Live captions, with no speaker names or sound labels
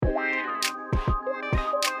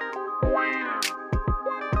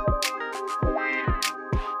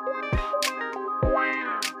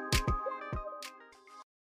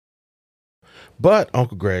But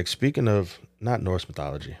Uncle Greg, speaking of not Norse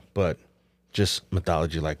mythology, but just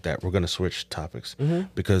mythology like that, we're gonna switch topics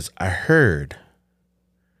because I heard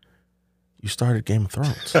you started Game of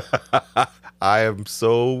Thrones. I've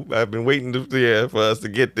been waiting for us to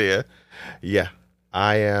get there. Yeah.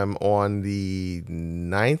 I am on the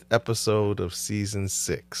 9th episode of season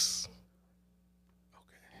 6.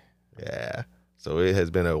 Okay. Yeah. So it has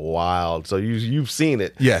been a wild. So you've seen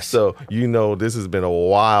it. Yes. So this has been a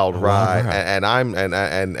wild ride. And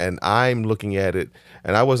I'm looking at it,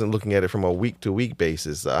 and I wasn't looking at it from a week to week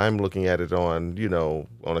basis. I'm looking at it on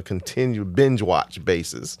a continued binge watch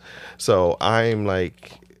basis. So I'm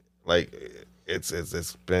like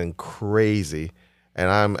it's been crazy.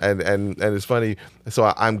 And it's funny.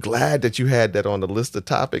 So I'm glad that you had that on the list of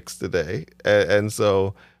topics today. And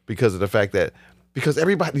so because of the fact that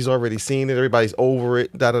everybody's already seen it, everybody's over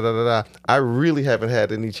it, I really haven't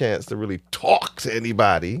had any chance to really talk to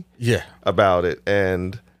anybody about it.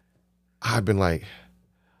 And I've been like,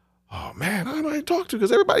 oh man, I don't know who to talk to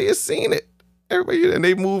because everybody has seen it. And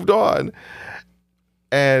they've moved on.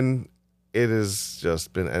 And it has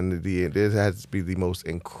just been, and it has to be the most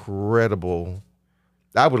incredible.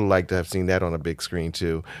 I would have liked to have seen that on a big screen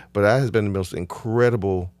too, but that has been the most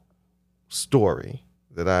incredible story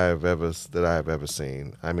that I've ever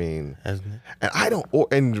seen. I mean, and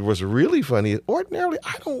what's really funny is ordinarily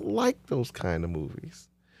I don't like those kind of movies,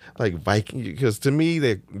 like Viking, because to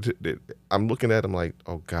me I'm looking at them like,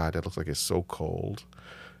 oh God, that looks like it's so cold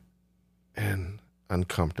and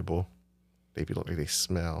uncomfortable. They look like they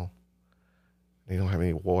smell. They don't have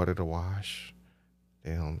any water to wash.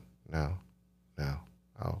 They don't. No.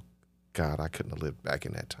 Oh, God, I couldn't have lived back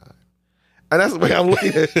in that time. And that's the way I'm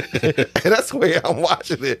looking at it. And that's the way I'm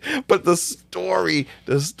watching it. But the story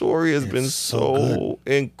has been so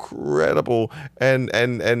incredible. And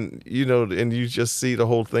you just see the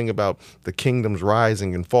whole thing about the kingdoms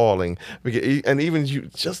rising and falling. And even you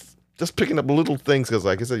just picking up little things, because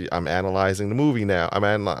like I said, I'm analyzing the movie now. I'm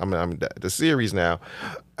the series now.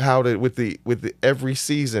 How with the every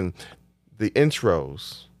season, the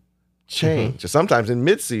intros change. Sometimes in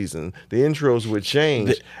mid-season, the intros would change.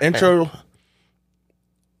 The intro,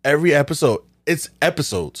 every episode, it's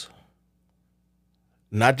episodes,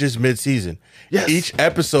 not just mid-season. Yes. Each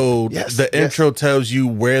episode, the intro tells you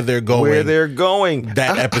where they're going.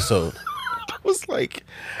 That episode. I was like,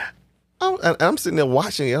 I'm sitting there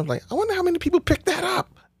watching it. I'm like, I wonder how many people picked that up.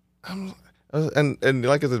 And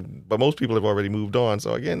like I said, but most people have already moved on.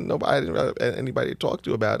 So again, anybody to talk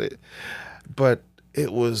to about it. But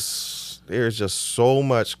there's just so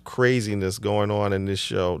much craziness going on in this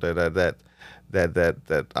show that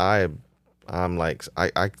I'm like,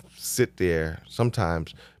 I sit there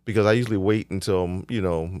sometimes because I usually wait until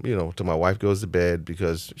till my wife goes to bed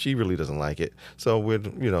because she really doesn't like it. So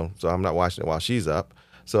so I'm not watching it while she's up.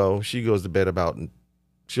 So she'll go to bed about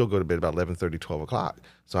 11:30, 12 o'clock.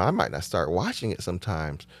 So I might not start watching it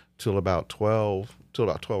sometimes till about 12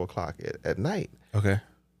 o'clock at night. Okay.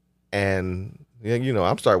 And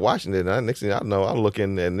I'm start watching it, and next thing I know, I'm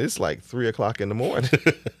looking, and it's like 3 o'clock in the morning.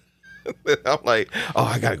 I'm like, oh,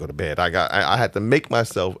 I gotta go to bed. I had to make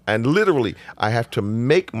myself, and literally, I have to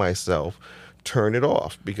make myself turn it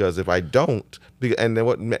off, because if I don't, and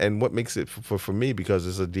then what makes it for me, because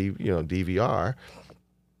it's a DVR,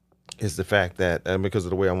 is the fact that, and because of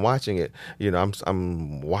the way I'm watching it,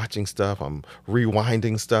 I'm watching stuff, I'm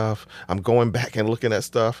rewinding stuff, I'm going back and looking at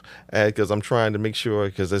stuff, because I'm trying to make sure,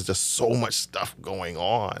 because there's just so much stuff going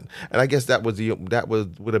on. And I guess that would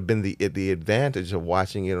have been the advantage of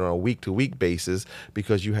watching it on a week to week basis,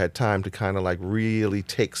 because you had time to kind of like really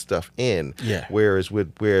take stuff in. Yeah. Whereas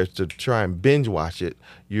to try and binge watch it,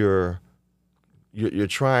 you're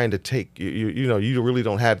trying to take, you really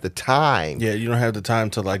don't have the time. Yeah, you don't have the time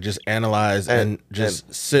to like just analyze and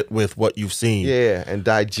sit with what you've seen. Yeah, and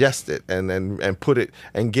digest it and put it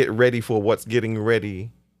and get ready for what's getting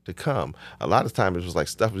ready to come. A lot of times it was like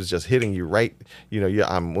stuff was just hitting you right.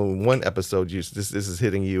 When one episode this is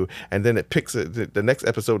hitting you, and then it picks it. The next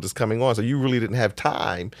episode is coming on, so you really didn't have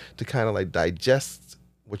time to kind of like digest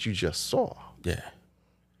what you just saw. Yeah.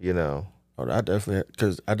 Oh, I definitely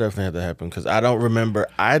had that happen, because I don't remember.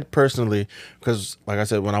 I personally, because like I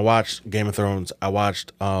said, when I watched Game of Thrones, I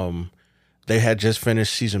watched. They had just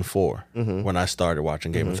finished season 4 when I started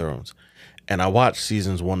watching Game of Thrones, and I watched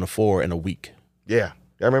seasons 1 to 4 in a week. Yeah,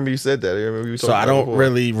 I remember you said that. I remember you. So I don't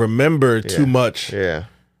really remember too much. Yeah.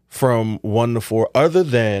 From 1 to 4, other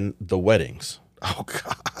than the weddings. Oh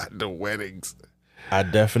God, the weddings. I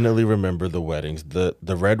definitely remember the weddings. The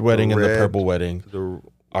red wedding and the purple wedding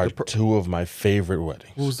are two of my favorite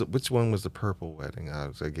weddings. Which one was the purple wedding?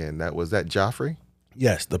 Was that Joffrey?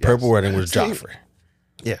 Yes, the Purple Wedding was See? Joffrey.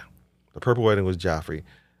 Yeah. The Purple Wedding was Joffrey.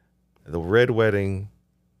 The Red Wedding,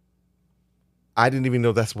 I didn't even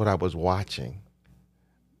know that's what I was watching.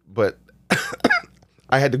 But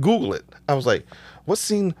I had to Google it. I was like, what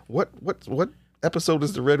scene, what episode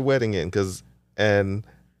is the Red Wedding in? And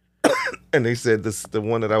they said this the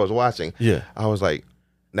one that I was watching. Yeah. I was like,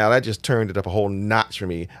 now that just turned it up a whole notch for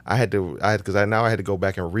me. I had to go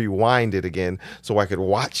back and rewind it again so I could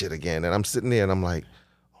watch it again. And I'm sitting there and I'm like,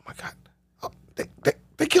 oh my God. Oh,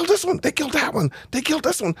 they killed this one. They killed that one. They killed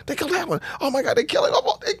this one. They killed that one. Oh my God, they're killing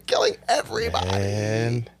everybody.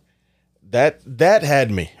 And that had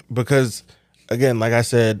me because, again, like I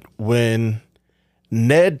said, when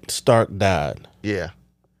Ned Stark died, Yeah.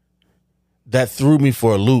 that threw me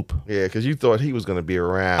for a loop. Yeah, because you thought he was going to be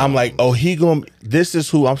around. I'm like, oh, this is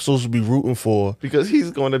who I'm supposed to be rooting for. Because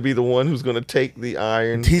he's going to be the one who's going to take the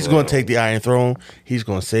Iron He's Throne. going to take the Iron Throne. He's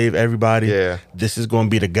going to save everybody. Yeah. This is going to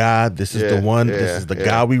be the guy. This is the one. This is the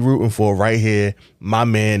guy we rooting for right here. My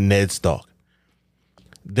man, Ned Stark.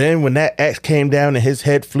 Then when that axe came down and his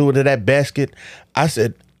head flew into that basket, I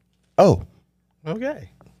said, oh,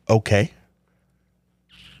 okay.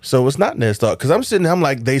 So it's not Ned Stark. Because I'm sitting there, I'm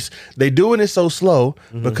like, they doing it so slow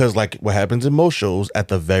because like what happens in most shows, at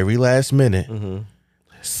the very last minute,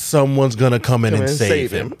 someone's going to come in and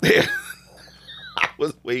save him. I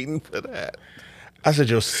was waiting for that. I said,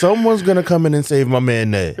 yo, someone's going to come in and save my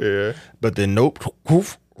man Ned. Yeah. But then nope,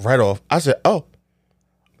 poof, right off. I said, oh,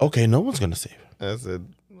 okay, no one's going to save him. I said,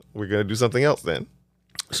 we're going to do something else then.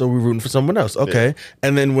 So we're rooting for someone else. Okay. Yeah.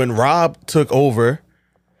 And then when Rob took over,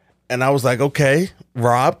 and I was like, okay,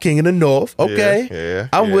 Rob, King of the North. Okay.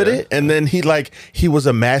 I'm with it. And then he was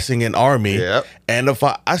amassing an army. Yep. And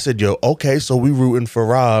I said, yo, okay, so we rooting for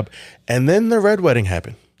Rob. And then the Red Wedding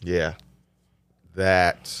happened. Yeah.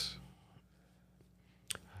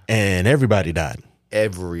 And everybody died.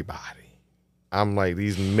 Everybody. I'm like,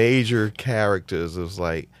 these major characters was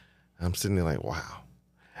like, I'm sitting there like, wow.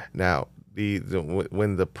 Now,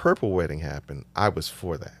 when the Purple Wedding happened, I was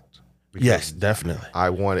for that. Yes, definitely. I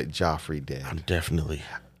wanted Joffrey dead. I'm definitely.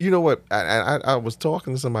 You know what? I was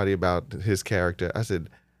talking to somebody about his character. I said,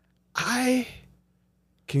 I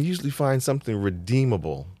can usually find something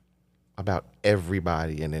redeemable about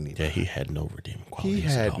everybody and anything. Yeah, he had no redeeming qualities. He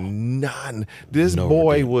had none. This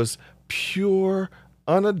boy was pure,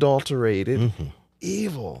 unadulterated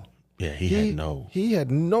evil. Yeah, he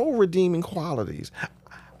had no redeeming qualities.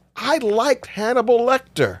 I liked Hannibal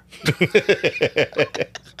Lecter.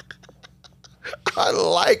 I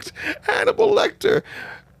liked Hannibal Lecter.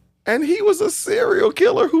 And he was a serial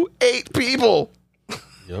killer who ate people.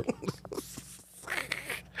 Yep.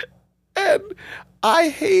 And I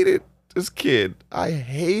hated this kid. I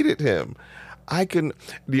hated him.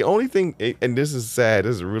 The only thing, and this is sad,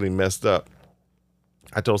 this is really messed up.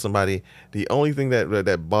 I told somebody the only thing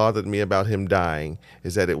that bothered me about him dying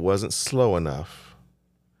is that it wasn't slow enough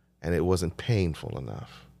and it wasn't painful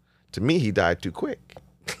enough. To me, he died too quick.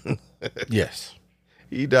 Yes.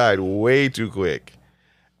 He died way too quick.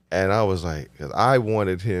 And I was like, because I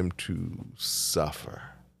wanted him to suffer.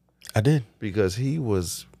 I did. Because he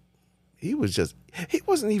wasn't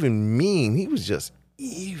even mean. He was just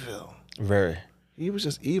evil. Very. He was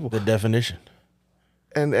just evil. The definition.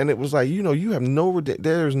 And it was like, you have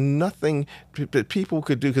there's nothing that people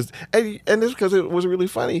could do. And it's because it was really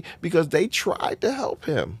funny because they tried to help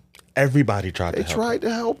him. Everybody tried to help him. They tried to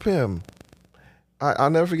help him.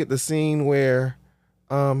 I'll never forget the scene where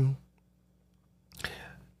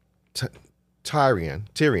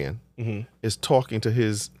Tyrion is talking to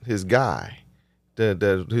his guy,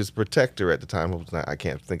 his protector at the time. I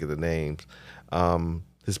can't think of the names.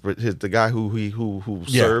 The guy who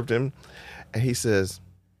served him, and he says,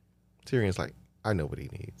 Tyrion's like, I know what he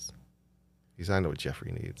needs. He said, I know what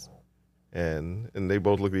Joffrey needs, and they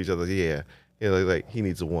both look at each other. Yeah, like he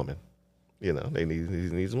needs a woman. He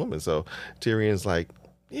needs a woman. So Tyrion's like,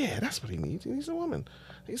 yeah, that's what he needs. He needs a woman.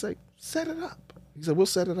 He's like, set it up. He said, we'll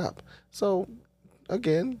set it up. So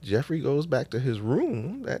again, Joffrey goes back to his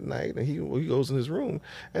room that night, and he goes in his room,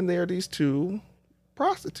 and there are these two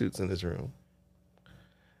prostitutes in his room.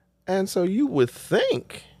 And so you would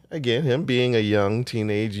think, again, him being a young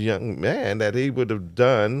man, that he would have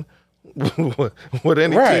done what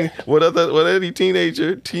any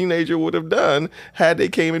teenager would have done had they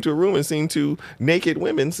came into a room and seen two naked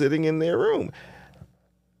women sitting in their room.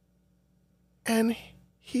 And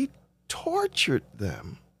he tortured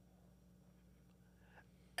them.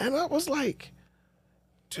 And I was like,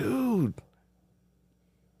 dude,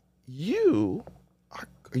 you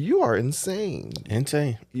are insane.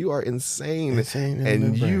 Insane. You are insane. Insane.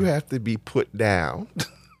 And you have to be put down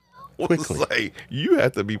quickly. Like, you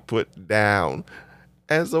have to be put down.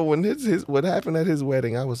 And so when his what happened at his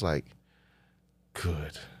wedding, I was like,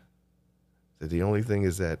 good. The only thing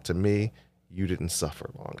is that, to me, you didn't suffer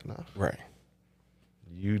long enough. Right.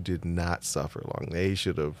 You did not suffer long. They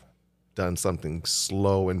should have done something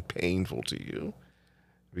slow and painful to you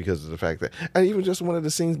because of the fact that, and even just one of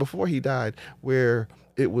the scenes before he died where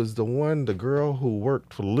it was the girl who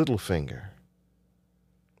worked for Littlefinger.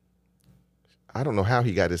 I don't know how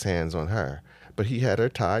he got his hands on her, but he had her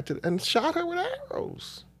tied to and shot her with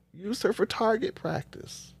arrows. Used her for target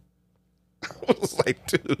practice. I was like,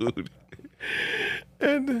 dude.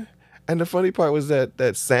 And the funny part was that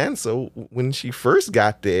Sansa, when she first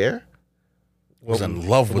got there, was in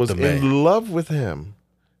love with the man. In love with him.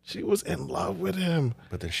 She was in love with him.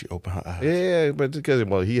 But then she opened her eyes. Yeah, but because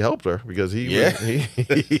he helped her because he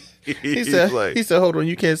he said, hold on,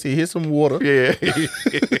 you can't see. Here's some water. Yeah.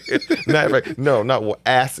 not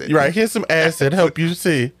acid. Right, here's some acid. Help you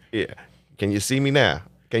see. Yeah. Can you see me now?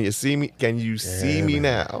 Can you see me? Can you see me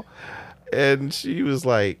now? And she was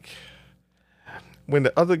like, when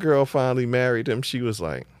the other girl finally married him, she was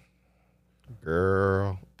like,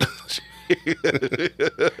 girl.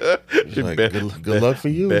 Like, good luck for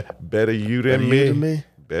you. Better you than me.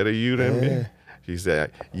 Better you than me. She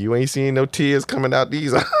said, you ain't seen no tears coming out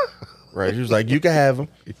these eyes. Right. She was like, you can have them.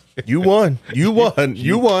 You won. You won.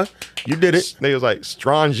 You won. You did it. They was like,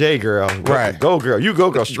 strong J, girl. Right. Go, girl. You go,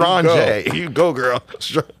 girl. Strong J. You go, girl.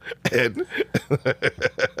 And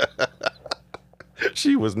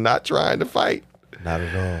she was not trying to fight. Not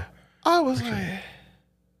at all. I was like,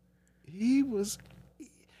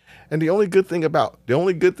 and the only good thing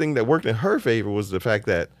that worked in her favor was the fact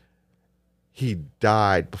that he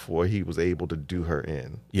died before he was able to do her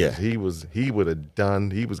in. Yeah. He was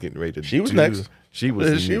getting ready to She was next. She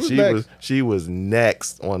was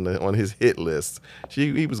next on his hit list.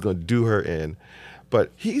 He was going to do her in.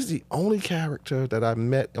 But he's the only character that I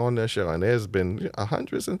met on that show. And there's been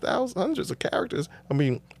hundreds of characters. I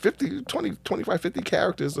mean, 50, 20, 25, 50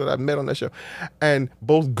 characters that I've met on that show. And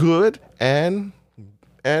both good and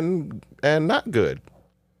not good.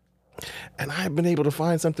 And I've been able to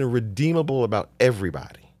find something redeemable about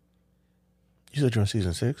everybody. You said you're on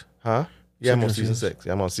season 6? Huh? Yeah, I'm on season 6.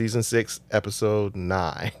 I'm on season 6, episode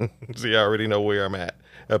 9. See, I already know where I'm at.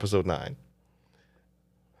 Episode 9.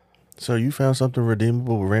 So you found something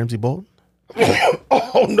redeemable with Ramsay Bolton?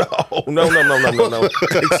 Oh no. I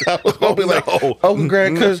was gonna be like, Uncle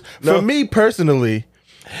Greg, because for me personally,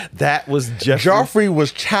 that was Joffrey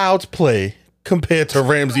was child's play compared to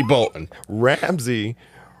Ramsay Bolton. Ramsay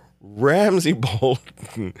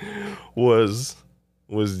Bolton was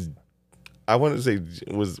I want to say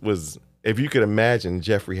was if you could imagine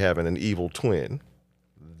Jeffrey having an evil twin,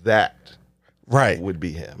 that would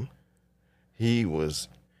be him. He was,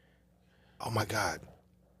 oh my God,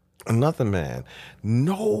 nothing, man.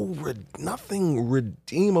 Nothing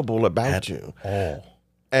redeemable about you. All.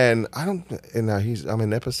 And I'm in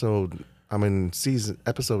episode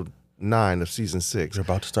 9 of season 6. You're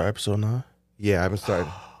about to start episode 9? Yeah, I haven't started.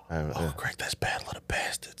 Greg, that's Battle of the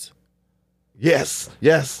Bastards. Yes.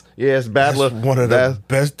 Battle of one of the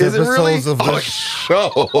best episodes of the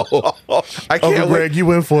show. I can't Uncle Greg,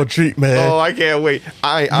 you in for a treat, man. Oh, I can't wait.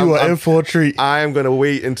 You are in for a treat. I am gonna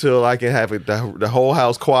wait until I can have the whole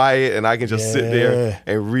house quiet and I can just sit there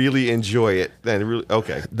and really enjoy it. Then really,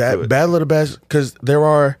 okay. That Battle of the Bastards, because there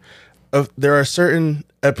are certain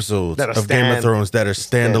episodes of Game of Thrones that are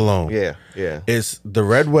standalone. Yeah. It's the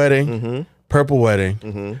Red Wedding, Purple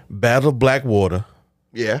Wedding, Battle of Blackwater.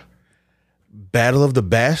 Yeah. Battle of the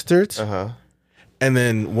Bastards, and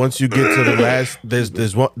then once you get to the last,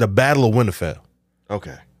 there's one, the Battle of Winterfell.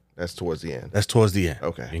 Okay, that's towards the end.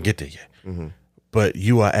 Okay, you can get there yet, but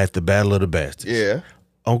you are at the Battle of the Bastards. Yeah,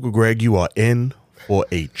 Uncle Greg, you are in for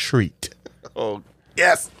a treat. Oh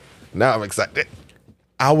yes, now I'm excited.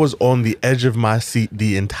 I was on the edge of my seat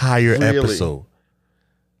the entire episode.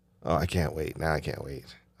 Oh, I can't wait. Now I can't wait.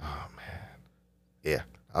 Oh man, yeah.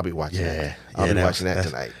 I'll be watching that. I'll be watching that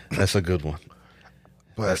tonight. That's a good one.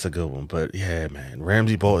 That's a good one. But yeah, man,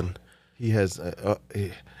 Ramsay Bolton. He has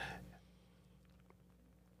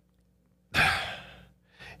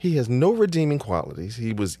he has no redeeming qualities.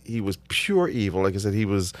 He was pure evil. Like I said, he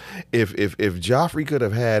was. If Joffrey could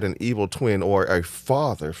have had an evil twin or a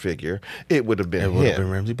father figure, it would have been him. It would have been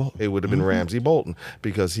Ramsay Bolton. It would have been Ramsay Bolton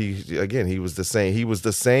because he was the same. He was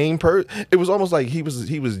the same person. It was almost like he was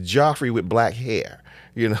Joffrey with black hair.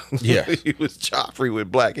 You know, yeah, he was Joffrey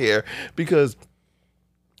with black hair because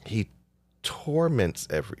he torments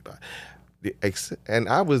everybody.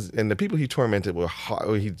 And the people he tormented were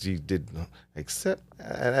hard. He did except,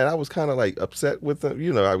 and I was kind of like upset with him.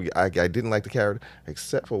 You know, I didn't like the character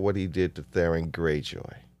except for what he did to Theron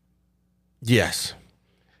Greyjoy. Yes,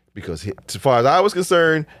 because as far as I was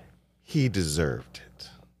concerned, he deserved it.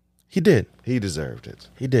 He did. He deserved it.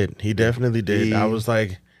 He did. He definitely did. I was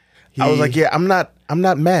like, yeah, I'm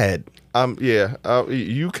not mad. Yeah.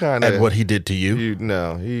 You kind of at what he did to you.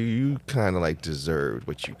 You kind of like deserved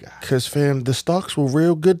what you got. Cause fam, the Starks were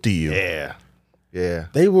real good to you. Yeah.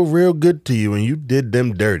 They were real good to you, and you did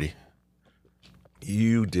them dirty.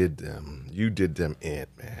 You did them in,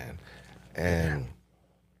 man, and.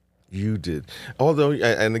 You did. Although,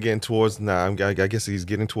 and again, towards now, I guess he's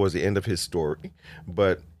getting towards the end of his story,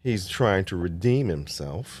 but he's trying to redeem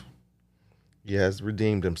himself. He has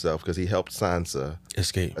redeemed himself because he helped Sansa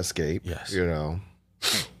escape. Yes. You know,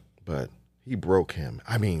 but he broke him.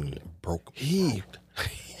 I mean, he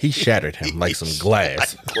shattered him like some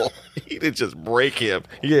glass. He didn't just break him.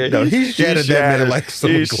 Yeah, no, he shattered that man like some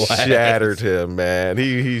glass. He shattered him, man.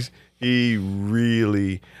 He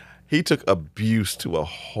really. He took abuse to a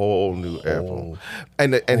whole new level,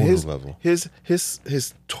 and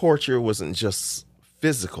his torture wasn't just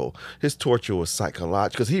physical. His torture was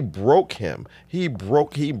psychological because he broke him. He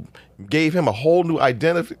gave him a whole new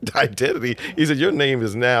identity. He said, "Your name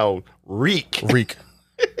is now Reek."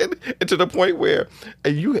 and to the point where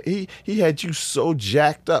he had you so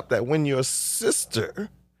jacked up that when your sister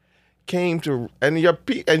came to and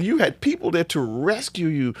you had people there to rescue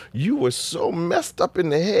you, you were so messed up in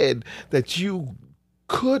the head that you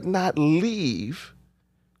could not leave.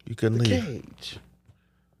 You couldn't the leave. Cage.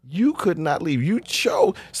 You could not leave. You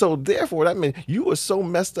chose. So therefore, that meant you were so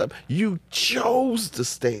messed up. You chose to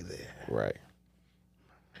stay there. Right.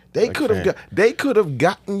 They could have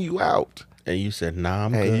gotten you out. And you said, "Nah,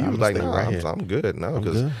 I'm good." And you I'm was like, "Nah, I'm good." No,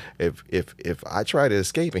 because if I try to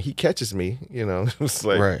escape and he catches me, you know, it's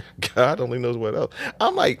like right. God only knows what else.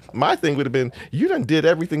 I'm like, my thing would have been, you done did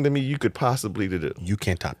everything to me you could possibly do. You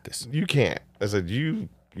can't top this. You can't. I said, you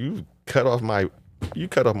cut off my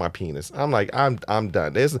penis. I'm like, I'm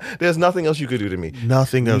done. There's nothing else you could do to me.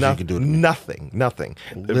 Nothing else you can do to me. Nothing.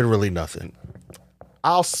 Literally nothing.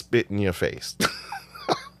 I'll spit in your face.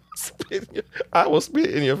 I will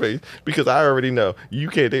spit in your face because I already know you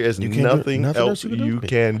can't. There's nothing else you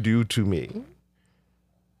can do to me.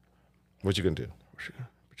 What you gonna do?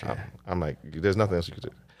 I'm like, there's nothing else you can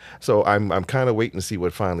do. So I'm kind of waiting to see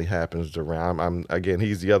what finally happens to Ram.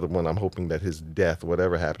 He's the other one. I'm hoping that his death,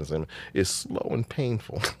 whatever happens to him, is slow and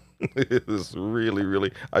painful. It's really,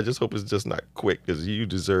 really. I just hope it's just not quick because you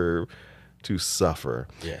deserve to suffer.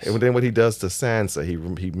 Yes. And then what he does to Sansa,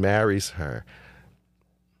 he marries her.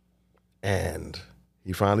 And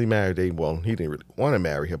he finally married her. Well, he didn't really want to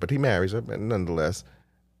marry her, but he marries her, but nonetheless.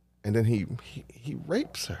 And then he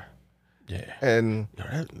rapes her. Yeah. And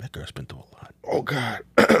that girl's been through a lot. Oh God.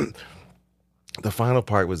 The final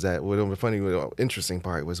part was that. The funny, interesting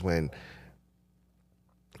part was when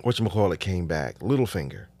whatchamacallit came back.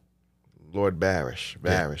 Littlefinger, Lord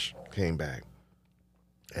Varys came back.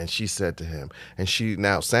 And she said to him, and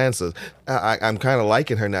Sansa, I'm kind of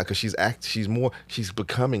liking her now because she's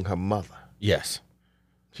becoming her mother. Yes.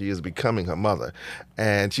 She is becoming her mother.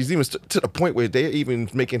 And she's even to the point where they're even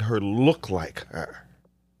making her look like her.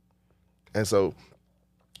 And so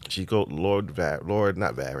she goes, Lord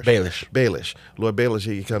Baelish. Lord Baelish,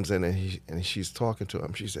 he comes in and she's talking to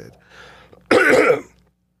him. She said,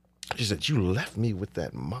 "You left me with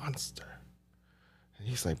that monster."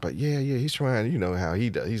 He's like, but yeah, he's trying. You know how he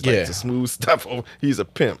does. He's like to smooth stuff over. He's a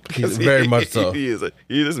pimp. He's very much so.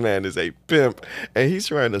 This man is a pimp, and he's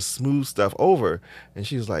trying to smooth stuff over. And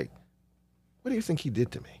she's like, "What do you think he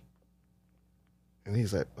did to me?" And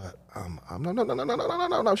he's like,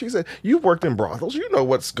 no. She said, "You worked in brothels. You know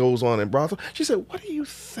what goes on in brothels." She said, "What do you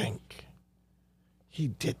think he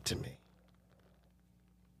did to me?"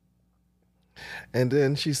 And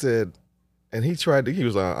then she said, and he was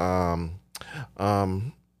like,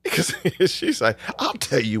 because she's like, "I'll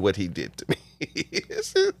tell you what he did to me."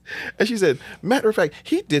 And she said, "Matter of fact,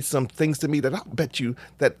 he did some things to me that I'll bet you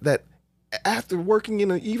that after working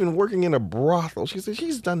in a brothel," she said,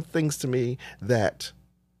 "he's done things to me that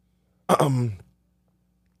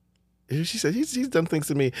she said he's done things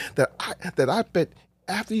to me that I bet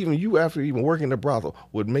after even working in a brothel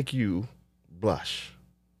would make you blush."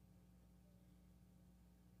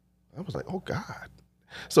 I was like, "Oh God."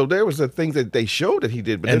 So there was the things that they showed that he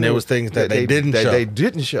did, but then there was things that they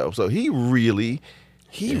didn't show. So he really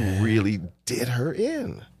did her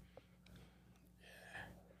in.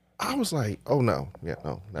 I was like, "Oh no,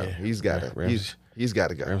 no, he's got it. He's got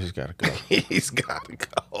to go. Ramsay's got to go. He's got to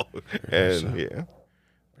go. And yeah.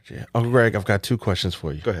 Yeah. Uncle Greg, I've got 2 questions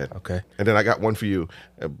for you. Go ahead. Okay. And then I got one for you.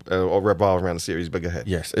 I'll revolve around the series, but go ahead.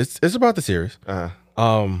 Yes, it's about the series.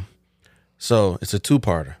 So it's a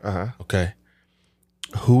 2-parter. Okay.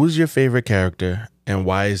 Who is your favorite character, and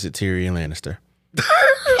why is it Tyrion Lannister?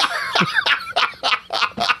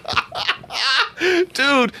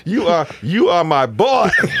 Dude, you are my boy.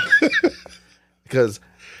 Because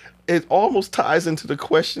it almost ties into the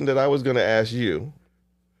question that I was going to ask you.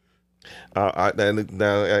 Now I'm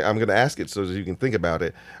going to ask it so that you can think about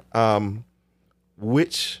it.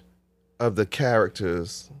 Which of the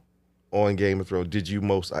characters on Game of Thrones did you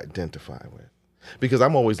most identify with? Because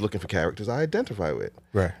I'm always looking for characters I identify with.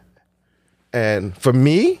 Right. And for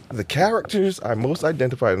me, the characters I most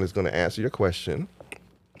identified, and is going to answer your question,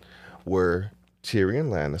 were Tyrion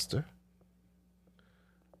Lannister,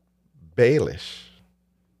 Baelish,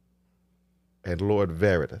 and Lord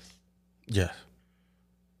Veritatis. Yes.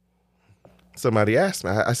 Somebody asked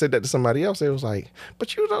me. I said that to somebody else. They was like,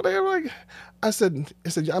 "But you know," they were like, I said,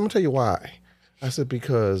 "I'm gonna tell you why." I said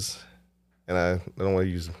because, and I don't want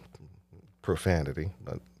to use profanity,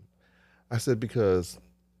 but I said because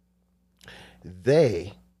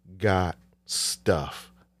they got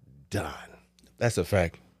stuff done. That's a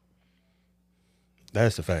fact.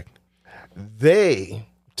 That's a fact. They,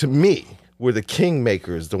 to me, were the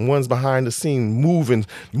kingmakers, the ones behind the scene moving.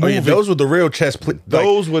 Oh yeah, those were the real chess players.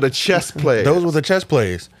 Those were the chess players. Those were the chess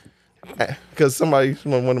players. Because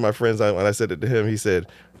one of my friends, when I said it to him, he said,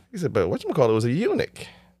 "But whatchamacallit was a eunuch."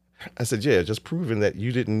 I said, "Yeah, just proving that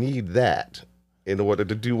you didn't need that in order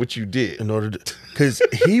to do what you did." Because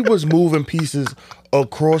he was moving pieces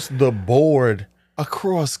across the board,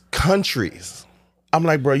 across countries. I'm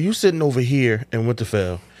like, bro, you sitting over here in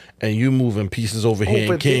Winterfell, and you moving pieces over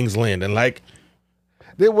here in King's Landing, like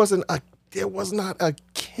there was not a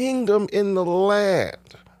kingdom in the land,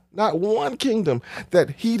 not one kingdom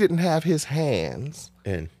that he didn't have his hands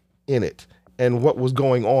in it, and what was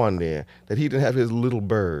going on there, that he didn't have his little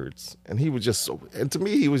birds, and he was just and to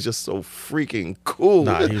me, he was just so freaking cool.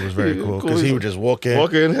 Nah, he was very cool because he would just walk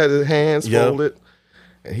in, had his hands folded,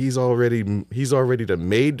 and he's already done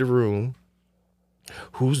made the room.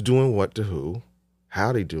 Who's doing what to who,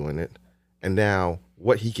 how they doing it, and now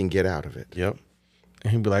what he can get out of it. Yep.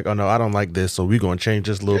 And he'd be like, "Oh no, I don't like this, so we're gonna change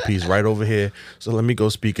this little piece right over here. So let me go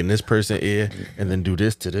speak in this person's ear and then do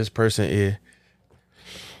this to this person's ear."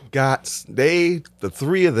 The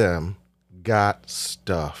 3 of them got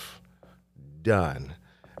stuff done.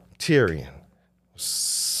 Tyrion,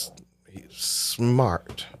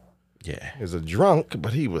 smart. Yeah. He was a drunk,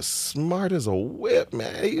 but he was smart as a whip,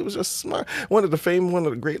 man. He was just smart. One of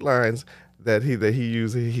the great lines that he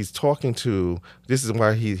used, he's talking to, this is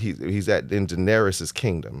why he's in Daenerys'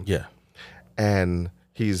 kingdom. Yeah. And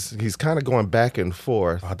he's kind of going back and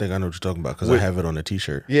forth. I think I know what you're talking about because I have it on a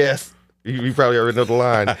t-shirt. Yes. You probably already know the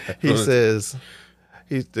line. He says,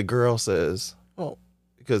 the girl says, "Oh,"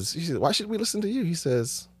 because she says, "Why should we listen to you?" He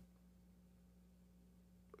says,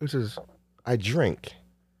 "I drink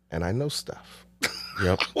and I know stuff."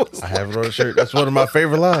 Yep. I have it on a shirt. That's one of my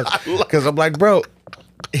favorite lines. Because I'm like, bro,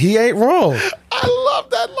 he ain't wrong. I love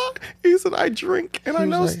that line. He said, "I drink and I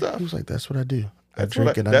know stuff." He was like, "That's what I do. I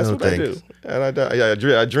drink and I know things."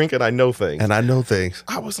 I drink and I know things. And I know things.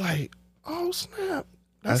 I was like, oh, snap.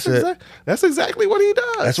 That's exactly what he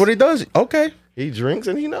does. That's what he does. Okay. He drinks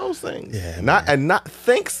and he knows things. Yeah. Not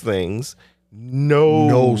thinks things,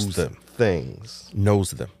 knows them. Things.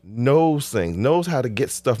 Knows them. Knows things. Knows how to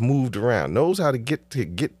get stuff moved around. Knows how to get to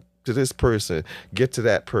this person, get to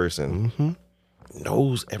that person. Mm-hmm.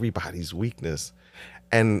 Knows everybody's weakness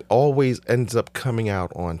and always ends up coming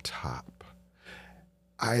out on top.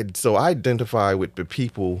 So I identify with the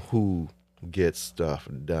people who get stuff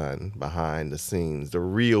done behind the scenes, the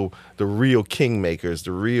real kingmakers,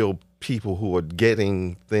 the real people who are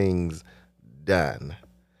getting things done.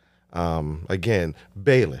 Again,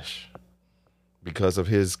 Baelish, because of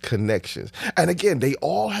his connections. And again, they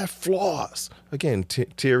all have flaws. Again,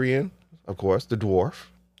 Tyrion, of course, the dwarf.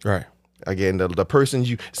 Right. Again, the person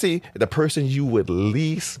you would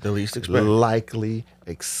least likely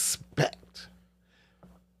expect.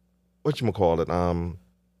 Whatchamacallit?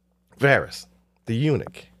 Varys, the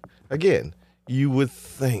eunuch. Again, you would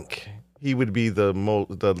think he would be the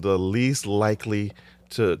least likely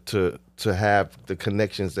to have the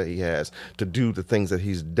connections that he has, to do the things that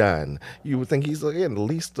he's done. You would think he's, again, the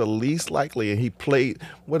least likely. And he played,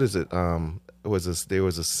 what is it? There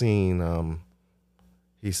was a scene,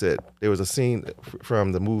 he said, there was a scene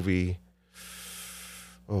from the movie,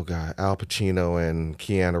 oh God, Al Pacino and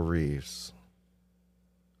Keanu Reeves.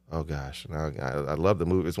 Oh gosh, I love the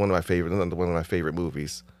movie. It's one of my favorite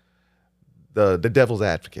movies. The Devil's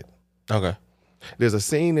Advocate. Okay. There's a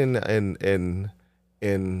scene in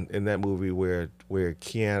that movie where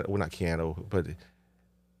Keanu, well, not Keanu, but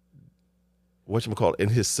whatchamacallit, in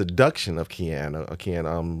his seduction of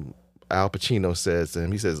Keanu, Al Pacino says to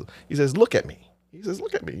him, he says, look at me. He says,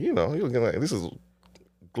 look at me. You know, looking like, this is a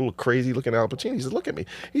little crazy looking Al Pacino. He says, look at me.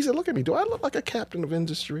 He said, look at me. Do I look like a captain of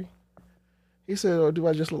industry? He said, or do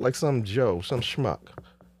I just look like some Joe, some schmuck?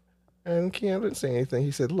 And Keanu didn't say anything.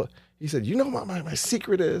 He said, look, he said, you know what my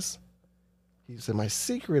secret is? He said, my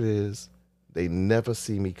secret is they never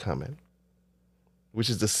see me coming, which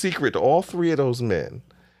is the secret to all three of those men,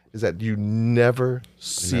 is that you never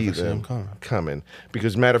see them coming.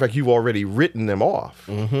 Because, matter of fact, you've already written them off.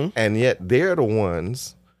 Mm-hmm. And yet they're the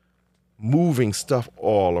ones moving stuff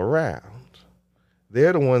all around.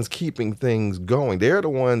 They're the ones keeping things going. They're the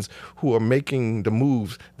ones who are making the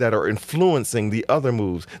moves that are influencing the other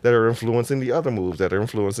moves, that are influencing the other moves, that are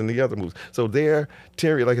influencing the other moves. So they're,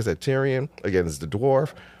 Tyrion, like I said, Tyrion, again, is the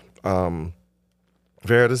dwarf,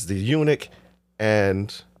 Vertus, the eunuch,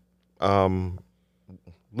 and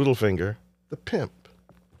Littlefinger, the pimp.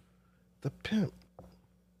 The pimp.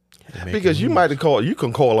 Because you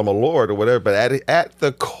can call him a lord or whatever, but at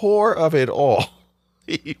the core of it all,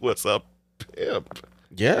 he was a pimp.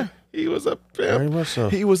 Yeah. He was a pimp. Very much so.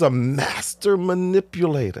 He was a master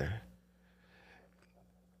manipulator.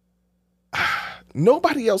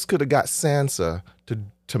 Nobody else could have got Sansa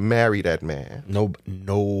to marry that man. No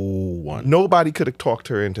one. Nobody could have talked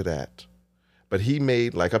her into that. But he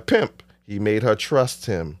made, like a pimp, he made her trust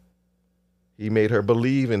him. He made her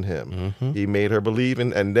believe in him. Mm-hmm. He made her believe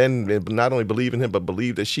in, and then not only believe in him, but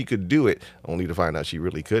believe that she could do it, only to find out she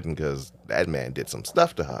really couldn't because that man did some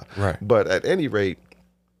stuff to her. Right. But at any rate,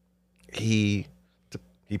 he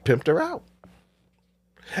pimped her out.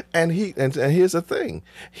 And here's the thing.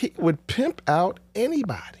 He would pimp out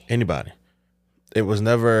anybody. Anybody. It was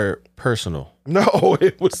never personal. No,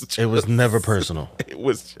 it was never personal. It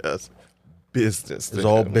was just business. It was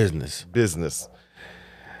all business. Business.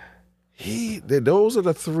 Those are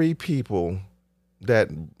the three people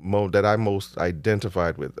that I most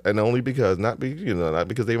identified with, and only because not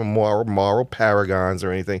because they were moral paragons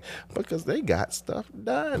or anything, because they got stuff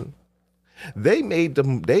done. They made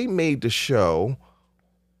the show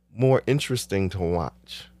more interesting to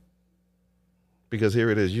watch. Because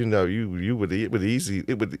here it is,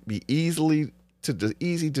 it would be easy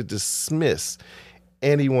to dismiss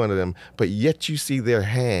any one of them, but yet you see their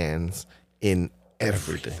hands in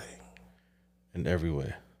everything. In every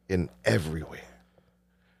way. In everywhere.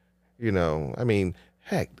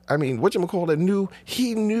 Whatchamacallit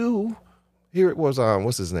he knew, here it was,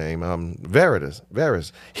 what's his name?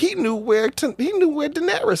 Varys. He knew where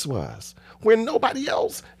Daenerys was, where nobody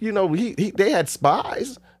else, they had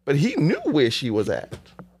spies, but he knew where she was at.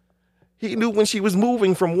 He knew when she was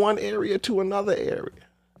moving from one area to another area.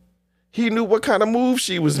 He knew what kind of move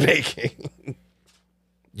she was making.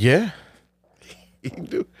 Yeah. He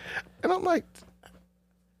knew. And I'm like,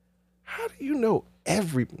 how do you know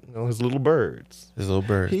his little birds? His little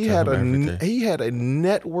birds. He had a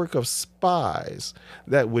network of spies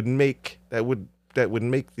that would make the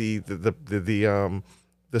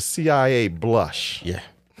CIA blush. Yeah.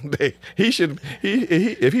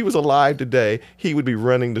 If he was alive today, he would be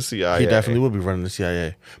running the CIA. He definitely would be running the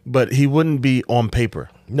CIA, but he wouldn't be on paper.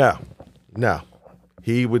 No.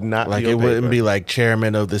 He would not like be on it wouldn't paper. be like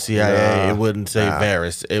chairman of the CIA. It wouldn't say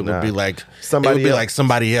Varys. It would be like somebody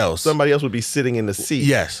else. Somebody else would be sitting in the seat.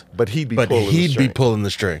 Yes, but he'd be pulling the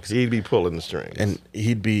strings. He'd be pulling the strings, and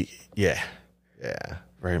he'd be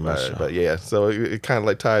very much. So. But yeah, so it kind of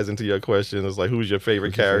like ties into your question. It's like, who's your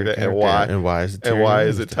favorite character and why? And why is it? Tyrion? And why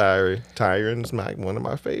is it Tyrion? Tyrion's one of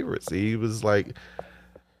my favorites. He was like,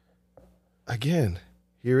 again,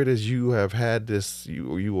 here it is. You have had this.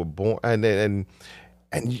 You were born, and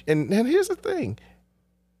here's the thing: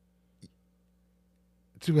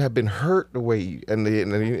 to have been hurt the way, and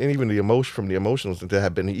even the emotion from the emotions, to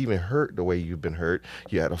have been even hurt the way you've been hurt.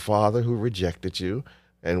 You had a father who rejected you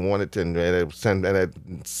and wanted to, and had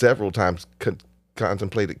several times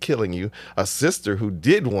contemplated killing you. A sister who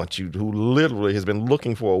did want you, who literally has been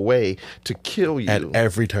looking for a way to kill you at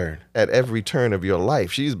every turn. At every turn of your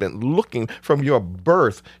life, she's been looking from your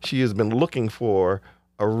birth. She has been looking for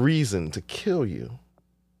a reason to kill you.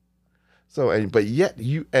 So, but yet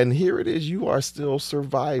here it is, you are still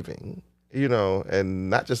surviving, and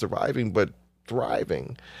not just surviving, but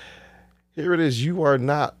thriving. Here it is, you are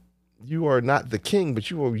not the king, but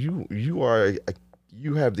you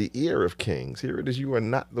have the ear of kings. Here it is, you are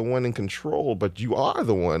not the one in control, but you are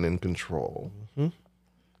the one in control. Mm-hmm.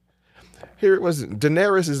 here it was.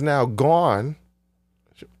 Daenerys is now gone.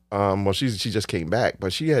 Well, she just came back,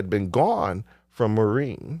 but she had been gone from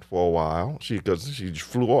Meereen for a while. Because she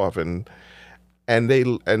flew off, and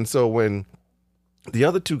so when the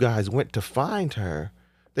other two guys went to find her,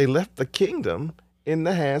 they left the kingdom in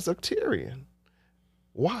the hands of Tyrion.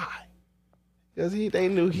 Why? Because they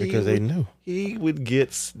knew he would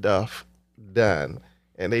get stuff done,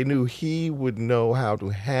 and they knew he would know how to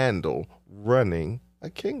handle running a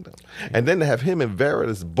kingdom. And then to have him and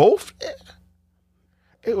Varys both there,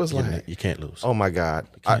 it was like you can't lose. Oh my God,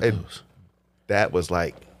 Lose. That was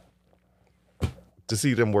like, to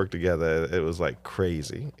see them work together. It was like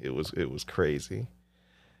crazy. It was crazy.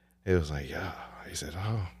 It was like, yeah. He said,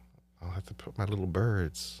 "Oh, I'll have to put my little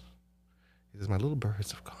birds." He says, "My little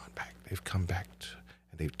birds have gone back. They've come back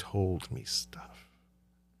and they've told me stuff,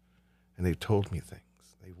 and they've told me things.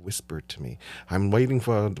 They've whispered to me. I'm waiting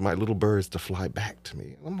for my little birds to fly back to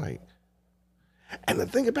me." And I'm like, and the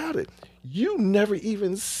thing about it, you never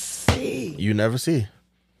even see. You never see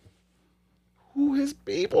who his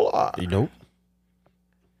people are. Nope.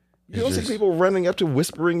 You don't see people running up to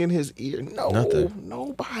whispering in his ear. No, nothing.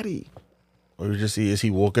 Nobody. Or you just see, is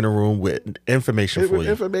he walking a room with information for you?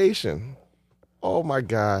 Information. Oh my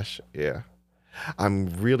gosh. Yeah. I'm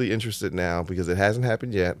really interested now because it hasn't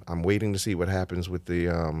happened yet. I'm waiting to see what happens with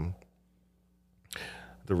the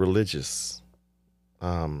religious,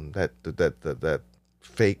 that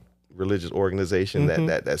fake religious organization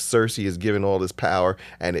that Cersei is given all this power,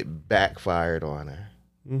 and it backfired on her.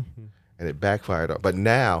 Mm-hmm. And it backfired on. But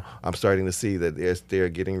now I'm starting to see that they're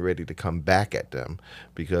getting ready to come back at them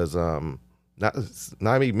because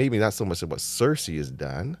maybe not so much of what Cersei has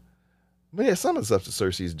done. But yeah, some of the stuff that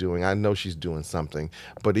Cersei is doing, I know she's doing something,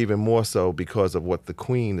 but even more so because of what the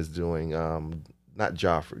Queen is doing. Not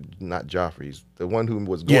Joffrey's, the one who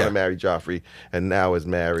was going to marry Joffrey and now is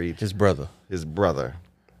married his brother.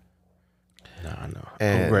 Nah, I know.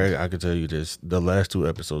 And Greg, I can tell you this: the last 2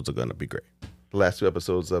 episodes are gonna be great. The last 2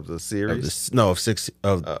 episodes of the series, of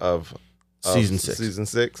season 6. Season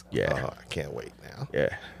 6. Yeah, I can't wait now.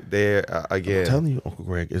 Yeah, there again. I'm telling you, Uncle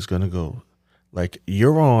Greg, it's gonna go. Like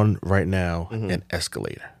you're on right now an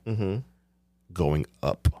escalator going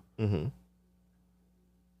up. Mm-hmm.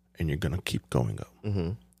 And you're going to keep going up.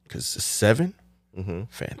 Because 7,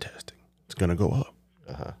 fantastic. It's going to go up.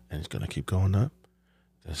 And it's going to keep going up.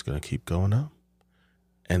 And it's going to keep going up.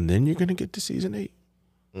 And then you're going to get to season 8.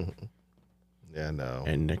 Yeah, I know.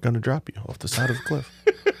 And they're going to drop you off the side of the cliff.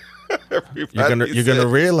 You're gonna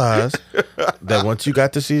realize that once you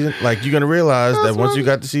got to season, like you're gonna realize that once you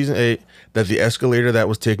got to season 8, that the escalator that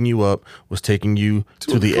was taking you up was taking you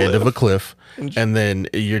to the end of a cliff, and then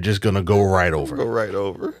you're just gonna go right over. Go right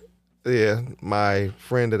over. Yeah, my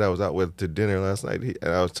friend that I was out with to dinner last night,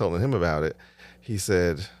 and I was telling him about it. He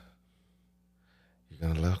said,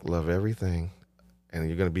 "You're gonna love everything, and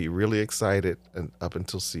you're gonna be really excited up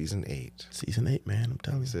until season 8." Season 8, man, I'm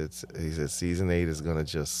telling you. He said season 8 is gonna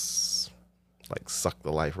just like suck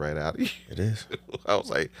the life right out of you. It is. I was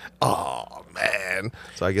like, oh man.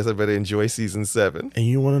 So I guess I better enjoy season 7. And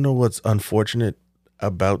you want to know what's unfortunate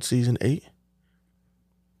about season 8?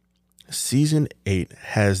 Season 8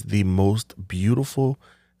 has the most beautiful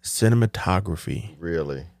cinematography.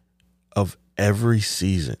 Really? Of every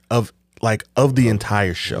season of the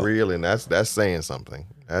entire show. Really? And that's saying something.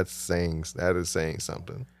 That is saying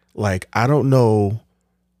something. Like, I don't know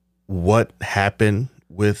what happened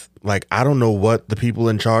with, like, I don't know what the people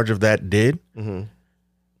in charge of that did,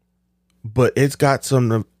 but it's got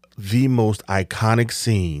some of the most iconic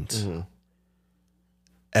scenes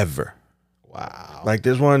ever. Wow. Like,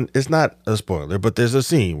 there's one, it's not a spoiler, but there's a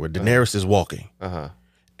scene where Daenerys is walking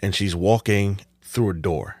and she's walking through a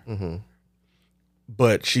door.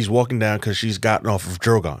 But she's walking down because she's gotten off of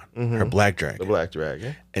Drogon, her black dragon. The black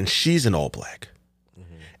dragon. And she's in all black.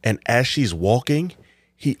 And as she's walking,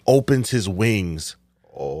 he opens his wings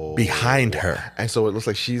behind her. And so it looks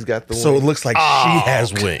like she's got the wings. So it looks like she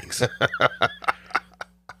has wings.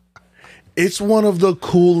 It's one of the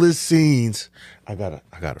coolest scenes. I gotta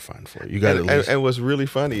find for you. You got it. And what's really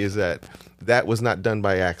funny is that was not done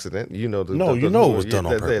by accident. You know, it was done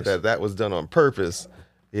on purpose. That was done on purpose.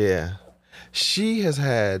 Yeah. She has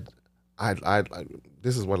had,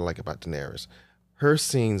 this is what I like about Daenerys. Her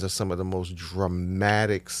scenes are some of the most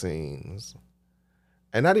dramatic scenes.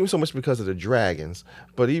 And not even so much because of the dragons,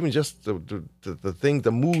 but even just the things,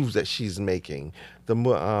 the moves that she's making,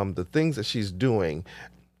 the things that she's doing.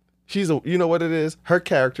 You know what it is? Her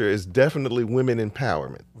character is definitely women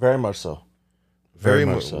empowerment. Very much so. Very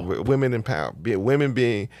much so. Women empower. Women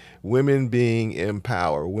being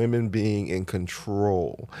empowered. Women being in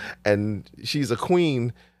control. And she's a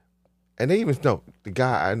queen And they even no the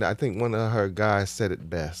guy. I think one of her guys said it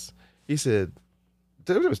best. He said,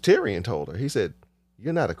 "It was Tyrion told her. He said,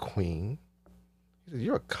 you're not a queen. He said,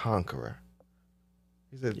 you're a conqueror."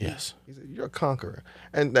 He said, Yes. He said, you're a conqueror.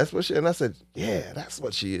 And that's what she, and I said, yeah, that's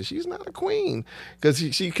what she is. She's not a queen. Because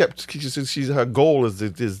she's her goal is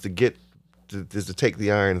to get, is to take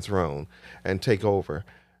the Iron Throne and take over.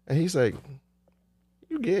 And he's like,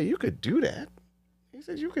 you could do that. He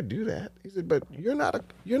said, you could do that. He said, but you're not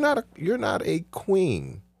a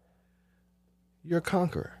queen. You're a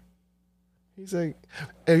conqueror. He's like,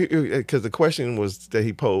 because the question was that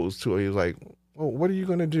he posed to her, he was like, well, what are you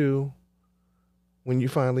going to do when you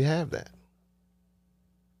finally have that?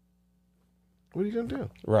 What are you going to do?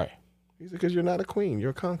 Right. He said, because you're not a queen,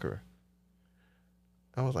 you're a conqueror.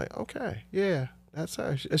 I was like, okay, yeah, that's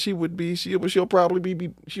her. She would be, she'll probably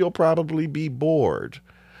be bored,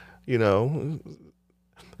 you know.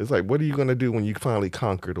 It's like, what are you going to do when you finally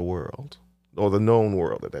conquer the world or the known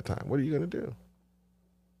world at that time? What are you going to do?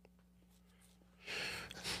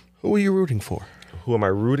 Who are you rooting for? Who am I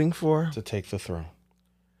rooting for? To take the throne.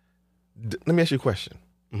 Let me ask you a question.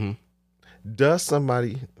 Mm-hmm. Does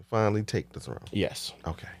somebody finally take the throne? Yes.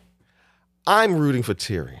 Okay. I'm rooting for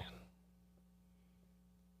Tyrion.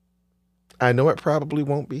 I know it probably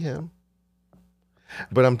won't be him,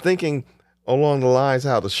 but I'm thinking along the lines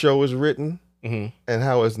how the show is written and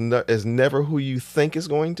how it's never who you think it's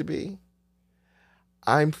going to be.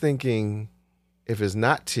 I'm thinking if it's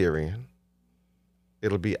not Tyrion,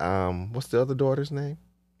 it'll be what's the other daughter's name?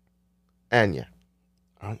 Anya.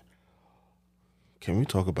 Can we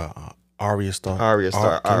talk about Arya Stark? Arya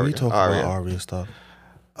Stark. Can we talk about Arya Stark?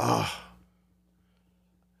 Oh,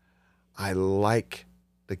 I like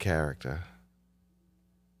the character,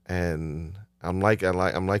 and I'm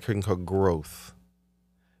liking her growth.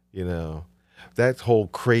 You know, that whole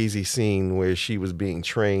crazy scene where she was being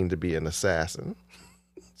trained to be an assassin.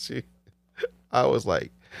 I was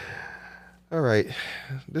like, all right,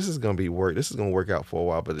 this is gonna work out for a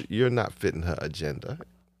while, but you're not fitting her agenda.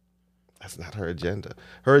 That's not her agenda.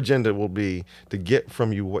 Her agenda will be to get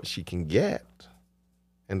from you what she can get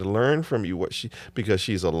and to learn from you because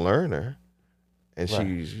she's a learner and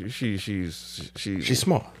right. she's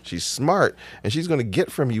smart. She's smart and she's going to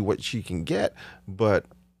get from you what she can get, but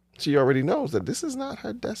she already knows that this is not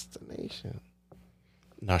her destination.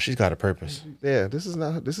 No, she's got a purpose. Yeah, this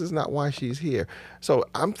is not why she's here. So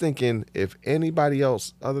I'm thinking if anybody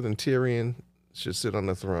else other than Tyrion should sit on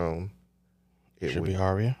the throne, it should be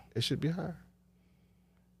Arya. It should be her.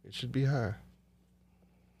 It should be her.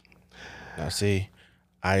 Now, see,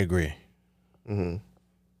 I agree. Mm-hmm.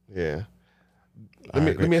 Yeah.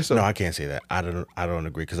 Let me ask no, I can't say that. I don't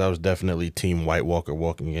agree because I was definitely Team White Walker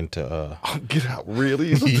walking into. Oh, get out!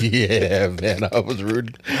 Really? Yeah, man. I was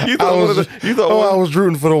rooting. I was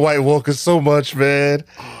rooting for the White Walker so much, man.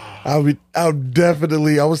 I was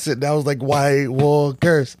sitting there. I was like, White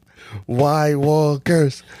Walkers. Why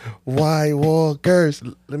Walkers? Why Walkers?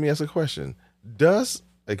 Let me ask a question.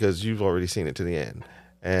 Because you've already seen it to the end.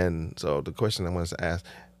 And so the question I wanted to ask,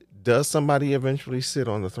 does somebody eventually sit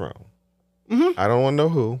on the throne? Mm-hmm. I don't want to know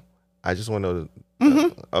who. I just want to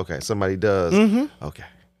know. Okay, somebody does. Mm-hmm. Okay.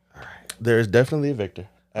 All right. There is definitely a victor.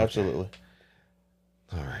 Absolutely. Okay.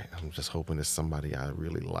 All right. I'm just hoping it's somebody I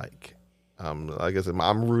really like. Like I said,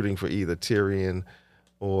 I'm rooting for either Tyrion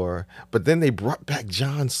but then they brought back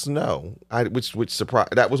Jon Snow, which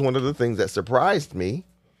surprised. That was one of the things that surprised me.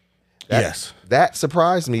 Yes, that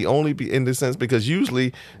surprised me only in the sense because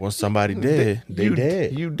usually when somebody dead, they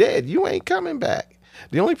dead. You dead. You ain't coming back.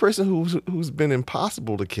 The only person who's been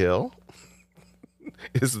impossible to kill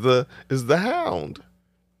is the Hound.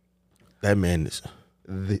 That man is.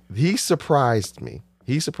 He surprised me.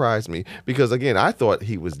 He surprised me because again I thought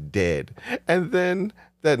he was dead, and then.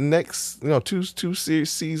 That next, two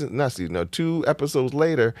episodes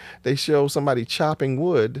later, they show somebody chopping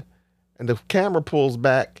wood, and the camera pulls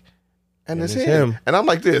back, and it's him. And I'm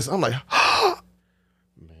like this. I'm like,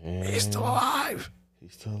 man, he's still alive.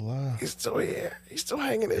 He's still alive. He's still here. He's still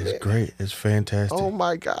hanging in there. It's great. It's fantastic. Oh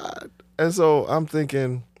my God! And so I'm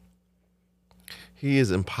thinking, he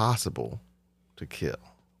is impossible to kill.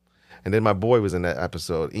 And then my boy was in that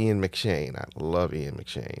episode, Ian McShane. I love Ian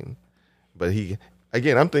McShane, but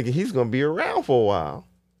Again, I'm thinking he's going to be around for a while.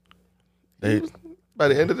 By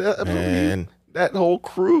the end of that episode, that whole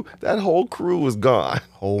crew was gone.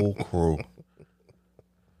 Whole crew.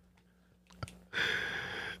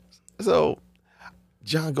 So,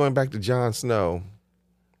 going back to Jon Snow,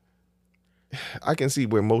 I can see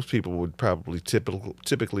where most people would probably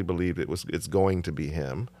typically believe it's going to be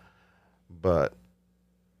him, but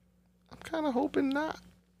I'm kind of hoping not.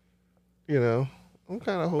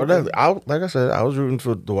 kind of hoping. Like I said, I was rooting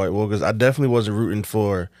for the White Walkers. I definitely wasn't rooting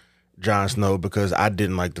for Jon Snow because I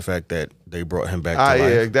didn't like the fact that they brought him back to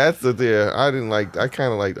life. Yeah, that's the there. I didn't like. I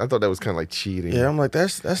kind of like. I thought that was kind of like cheating. Yeah, I'm like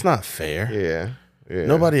that's not fair. Yeah. Yeah.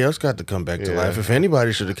 Nobody else got to come back to life. If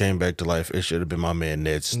anybody should have came back to life, it should have been my man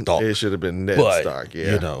Ned Stark. It should have been Ned Stark.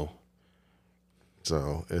 Yeah, you know.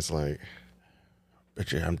 So it's like, but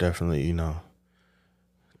yeah, I'm definitely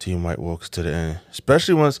Team White Walkers to the end.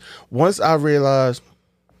 Especially once I realized.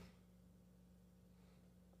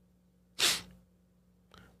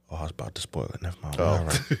 Oh, I was about to spoil it. Never mind. Oh. All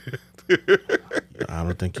right. I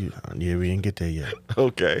don't think you. Yeah, we didn't get there yet.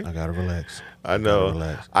 Okay. I gotta relax. I know.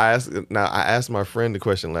 Relax. I asked my friend the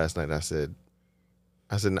question last night. I said,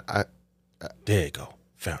 there you go.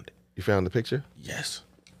 Found it. You found the picture? Yes.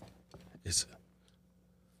 It's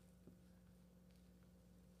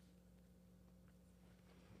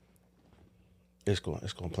going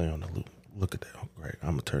to play on the loop. Look at that. Oh, great. I'm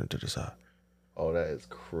gonna turn it to the side. Oh, that is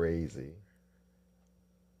crazy.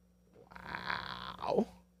 Wow.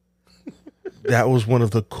 That was one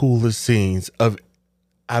of the coolest scenes I've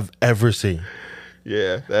ever seen.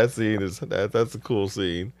 Yeah, that scene is that's a cool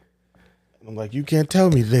scene. I'm like, you can't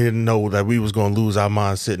tell me they didn't know that we was gonna lose our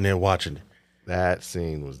minds sitting there watching it. That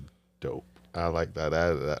scene was dope. I like that.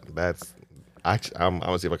 That's actually, I'm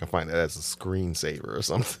gonna see if I can find that as a screensaver or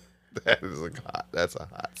something. That's a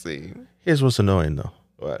hot scene. Here's what's annoying though.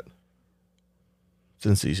 What? It's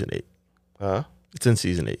in season 8. Huh? It's in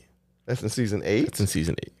season 8. That's in season 8? It's in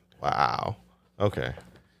season 8. Wow. Okay.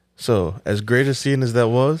 So, as great a scene as that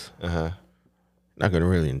was, not gonna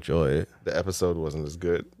really enjoy it. The episode wasn't as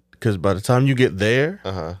good. Because by the time you get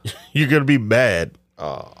there, you're gonna be mad.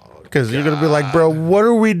 Oh, because you're gonna be like, bro, what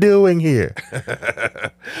are we doing here?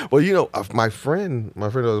 Well, my friend I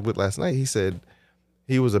was with last night, he said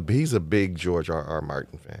he's a big George R.R.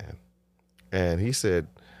 Martin fan, and he said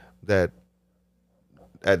that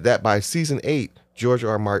by season 8, George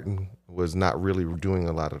R.R. Martin was not really doing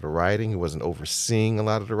a lot of the writing. He wasn't overseeing a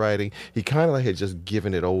lot of the writing. He kind of had just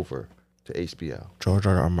given it over to HBO. George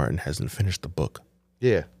R.R. Martin hasn't finished the book.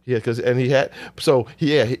 Yeah, because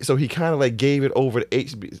he kind of like gave it over to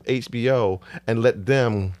HBO and let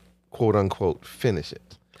them, quote unquote, finish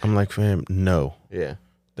it. I'm like, fam, no. Yeah,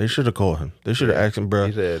 they should have called him. They should have asked him, bro.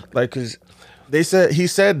 He said, because he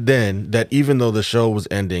said then that even though the show was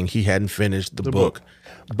ending, he hadn't finished the book,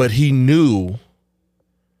 but he knew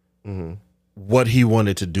what he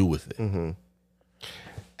wanted to do with it.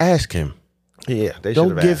 Ask him. Yeah, they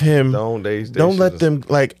don't give him. Don't let them.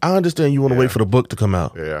 Like, I understand you want to wait for the book to come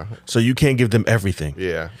out. Yeah. So you can't give them everything.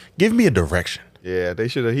 Yeah. Give me a direction. Yeah, they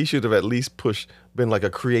should have. He should have at least been like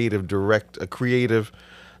a creative director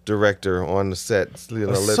on the set.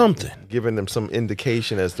 Something. Giving them some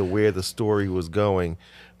indication as to where the story was going,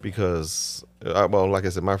 because like I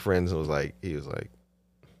said, my friend was like,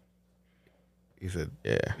 he said,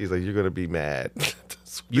 yeah. He's like, you're gonna be mad.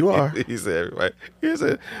 You are. He said, right. He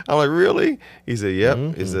said, I'm like, really? He said, yep.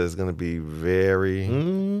 He said, it's gonna be very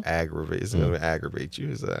aggravating. It's gonna aggravate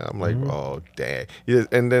you. I'm like, oh dang.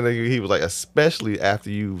 And then he was like, especially after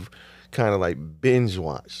you've kind of like binge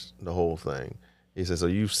watched the whole thing. He said, so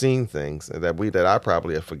you've seen things that I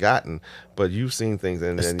probably have forgotten, but you've seen things,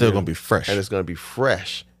 and it's still gonna be fresh. And it's gonna be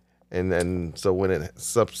fresh. And then so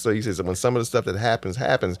he says, when some of the stuff that happens,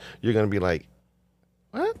 you're gonna be like,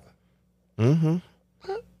 what? What?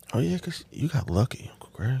 Oh yeah, because you got lucky, Uncle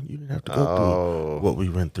Greg. You didn't have to go through what we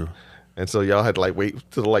went through. And so y'all had to like wait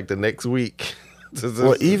till like the next week.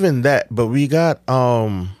 Well, even that, but we got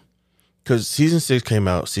because season 6 came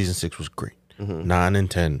out. Season 6 was great. 9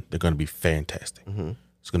 and 10, they're gonna be fantastic.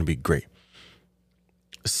 It's gonna be great.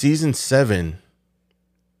 Season 7,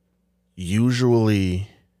 usually,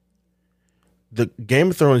 the Game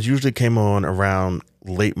of Thrones usually came on around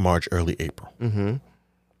late March, early April.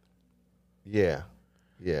 Yeah.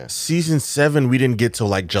 Season 7, we didn't get till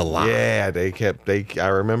like July. Yeah, I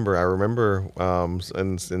remember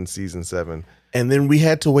in season 7. And then we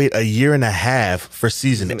had to wait a year and a half for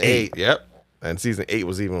season 8. Yep. And season 8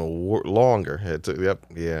 was even longer.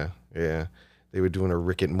 Yeah. They were doing a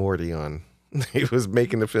Rick and Morty on. They was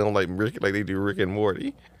making the film like they do Rick and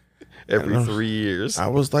Morty every 3 years. I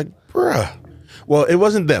was like, bruh. Well, it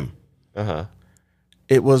wasn't them.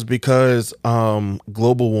 It was because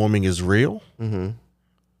global warming is real.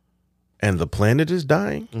 And the planet is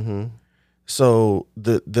dying. So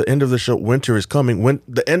the end of the show, winter is coming.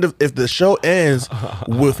 If the show ends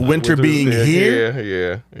with winter being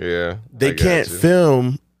here, they can't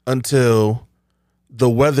film until the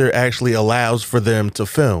weather actually allows for them to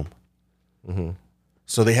film.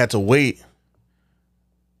 So they had to wait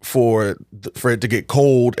for it to get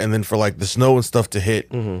cold and then for like the snow and stuff to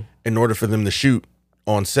hit in order for them to shoot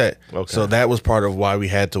on set. Okay. So that was part of why we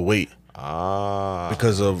had to wait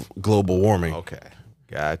because of global warming. Okay,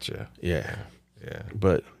 gotcha. Yeah. Yeah,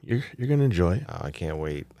 But you're gonna enjoy it. I can't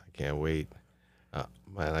wait. Man,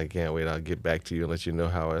 I can't wait. I'll get back to you and let you know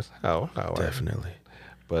how Definitely.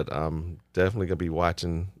 But I'm definitely gonna be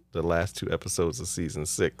watching the last 2 episodes of season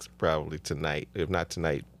 6 probably tonight. If not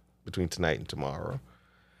tonight, between tonight and tomorrow.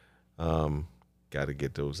 Got to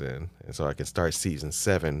get those in, and so I can start season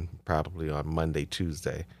 7 probably on Monday,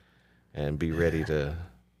 Tuesday, and be ready to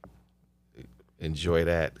enjoy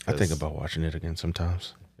that. I think about watching it again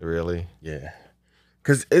sometimes. Really? Yeah.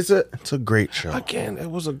 Because it's a great show. Again,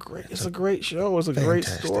 it's a great show. It's a great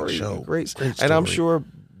story. Show. Great story. And I'm sure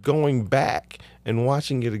going back and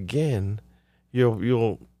watching it again,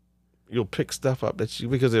 you'll pick stuff up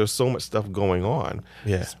because there's so much stuff going on.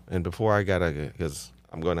 Yeah. And before because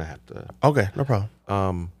I'm gonna have to. Okay, no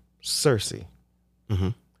problem. Cersei. Mm-hmm.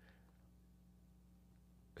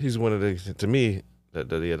 He's one of to me,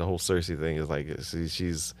 the whole Cersei thing is like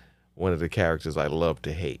she's one of the characters I love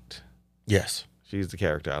to hate. Yes. She's the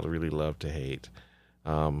character I really love to hate.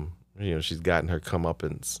 She's gotten her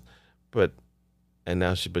comeuppance, but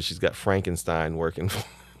she's got Frankenstein working for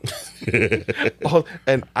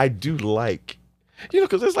and I do like,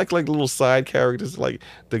 because there's like little side characters, like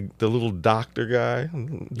the little doctor guy,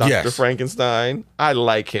 Dr. Frankenstein. I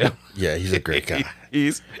like him. Yeah, he's a great guy.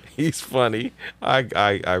 he's funny.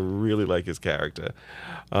 I really like his character.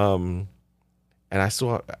 And I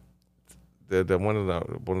saw the one of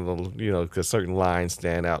the because certain lines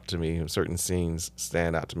stand out to me, certain scenes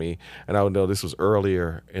stand out to me, and I would know this was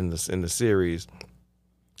earlier in the series,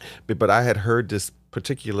 but I had heard this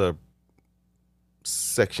particular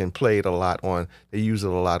section played a lot they use it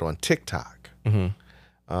a lot on TikTok.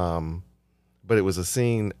 Mm-hmm. But it was a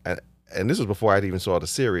scene, and this was before I'd even saw the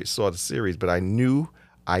series, but I knew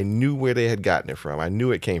where they had gotten it from. I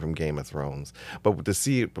knew it came from Game of Thrones. But to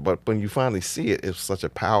see it, but when you finally see it, it's such a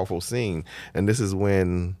powerful scene. And this is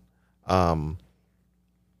when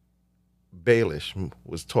Baelish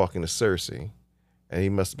was talking to Cersei, and he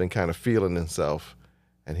must have been kind of feeling himself,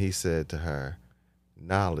 and he said to her,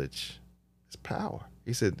 "Knowledge is power."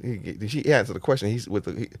 He said he answered the question.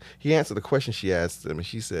 He answered the question she asked him, and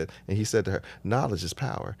he said to her, "Knowledge is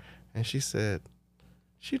power." And she said,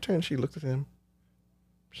 she turned, she looked at him.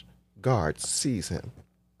 Guards seize him,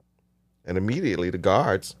 and immediately the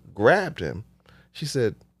guards grabbed him. She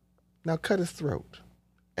said, "Now cut his throat,"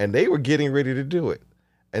 and they were getting ready to do it,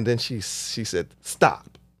 and then she said,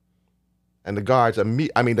 "Stop." And the guard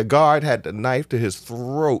had the knife to his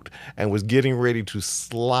throat and was getting ready to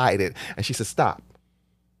slide it, and she said, "Stop.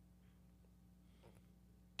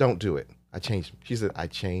 Don't do it." She said, "I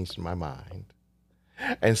changed my mind."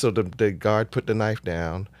 And so the guard put the knife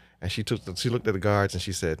down, and she looked at the guards and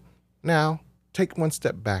she said, "Now take one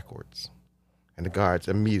step backwards." And the guards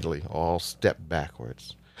immediately all step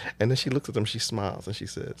backwards. And then she looks at them, she smiles, and she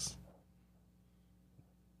says,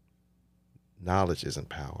 "Knowledge isn't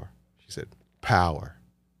power." She said, "Power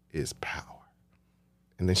is power."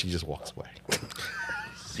 And then she just walks away.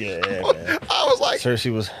 Yeah, man. I was like,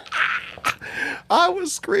 Cersei was. I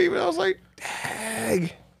was screaming. I was like, dang.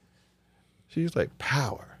 She was like,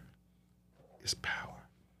 "Power is power."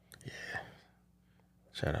 Yeah.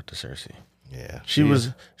 Shout out to Cersei. Yeah. She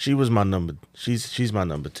was my number. She's my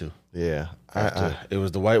number 2. Yeah. It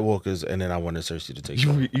was the White Walkers, and then I wanted Cersei to take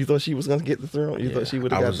it. You thought she was gonna get the throne? You thought she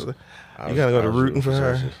would have got the You gotta go to rooting for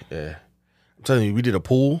her. Cersei. Yeah. I'm telling you, we did a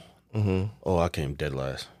pool. Mm-hmm. Oh, I came dead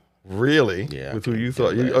last. Really? Yeah. With who you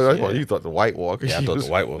thought? You thought the White Walker. Yeah, I thought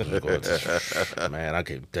the White Walkers was going to. Man, I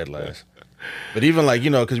came dead last. But even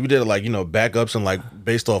because we did backups and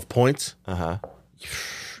based off points. Uh-huh.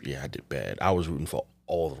 Yeah, I did bad. I was rooting for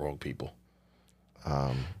all the wrong people.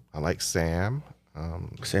 I like Sam.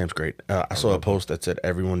 Sam's great. I saw a post that said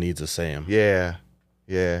everyone needs a Sam. Yeah.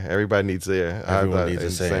 Everybody needs everyone needs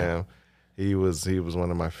a Sam. He was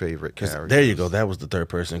one of my favorite characters. There you go. That was the third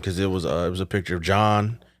person because it was a picture of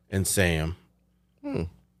Jon and Sam.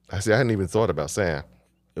 I see. I hadn't even thought about Sam.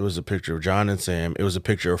 It was a picture of Jon and Sam. It was a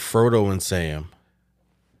picture of Frodo and Sam.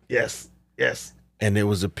 Yes. And it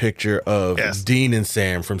was a picture of Dean and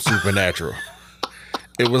Sam from Supernatural.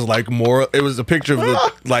 It was it was a picture of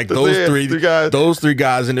those three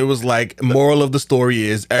guys, and it was moral of the story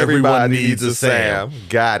is everyone needs a Sam.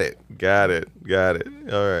 Got it.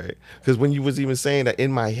 All right. Because when you was even saying that,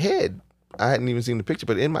 in my head, I hadn't even seen the picture,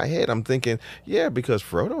 but in my head, I'm thinking, yeah, because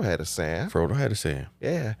Frodo had a Sam. Frodo had a Sam.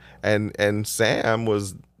 Yeah, and Sam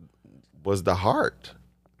was the heart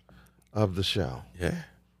of the show. Yeah.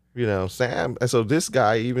 You know, Sam. And so this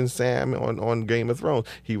guy, even Sam on Game of Thrones,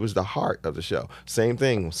 he was the heart of the show. Same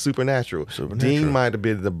thing, Supernatural. Dean might have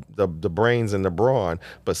been the brains and the brawn,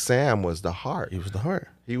 but Sam was the heart. He was the heart.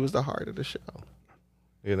 He was the heart of the show.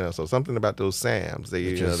 You know, so something about those Sams.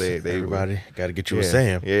 They everybody got to get you a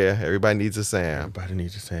Sam. Yeah, everybody needs a Sam. Everybody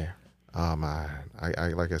needs a Sam. Oh my! I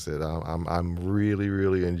like I said, I'm really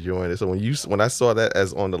really enjoying it. So when I saw that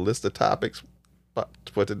as on the list of topics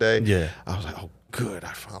for today, yeah, I was like, oh good,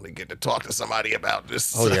 I finally get to talk to somebody about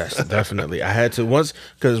this. Oh yes, definitely. I had to once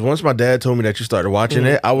my dad told me that you started watching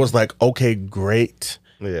it, I was like, okay, great.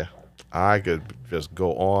 Yeah, I could just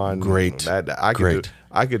go on. Great.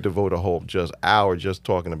 I could devote a whole just hour just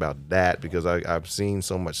talking about that because I've seen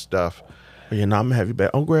so much stuff. Yeah, no, I'm gonna have you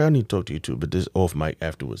back. Oh, Greg, I need to talk to you too, but this off mic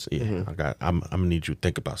afterwards. Yeah, I'm gonna need you to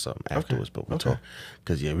think about something afterwards, but we'll talk.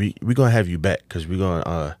 Because yeah, we gonna have you back because we're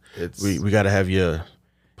gonna we gotta have your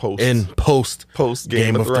post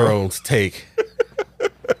Game of Thrones take.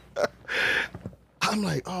 I'm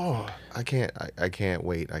like, oh, I can't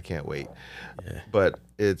wait. Yeah. But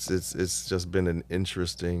it's just been an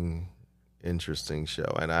interesting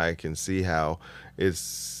show, and I can see how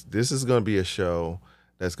this is going to be a show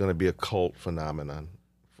that's going to be a cult phenomenon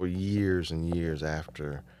for years and years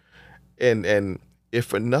after, and if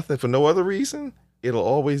for no other reason, it'll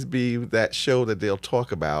always be that show that they'll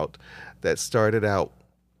talk about that started out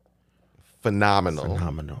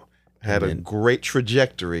phenomenal, had a great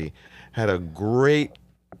trajectory, had a great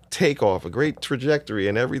takeoff, a great trajectory,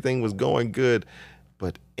 and everything was going good,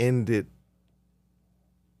 but ended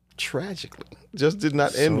tragically. Just did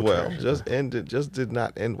not end well. Just did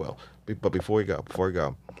not end well. But before we go,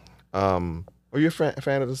 are you a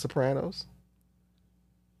fan of The Sopranos?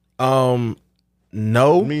 No,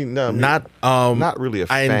 not really a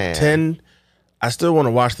fan. I still want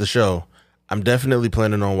to watch the show. I'm definitely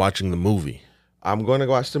planning on watching the movie. I'm going to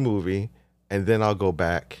watch the movie, and then I'll go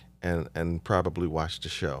back and probably watch the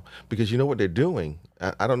show, because you know what they're doing.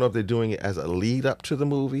 I don't know if they're doing it as a lead up to the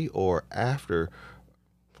movie or after.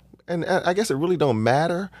 And I guess it really don't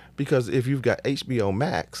matter, because if you've got HBO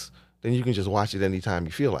Max, then you can just watch it anytime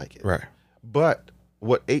you feel like it. Right. But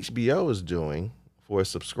what HBO is doing for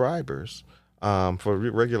subscribers, for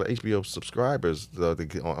regular HBO subscribers,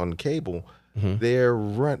 on cable, they're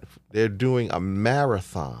doing a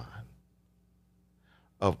marathon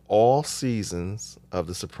of all seasons of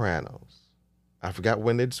The Sopranos. I forgot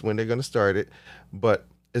when they're going to start it, but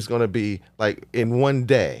it's going to be like in one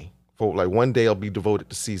day. For like one day, it'll be devoted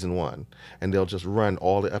to season 1, and they'll just run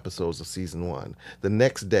all the episodes of season 1. The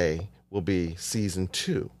next day will be season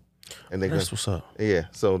 2, and that's what's up. Yeah,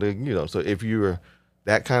 so so if you're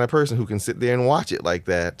that kind of person who can sit there and watch it like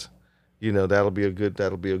that, that'll be a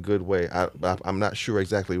good way. I'm not sure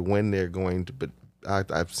exactly when they're going to, but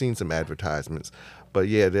I've seen some advertisements. But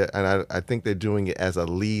yeah, and I think they're doing it as a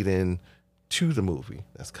lead-in to the movie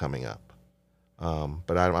that's coming up.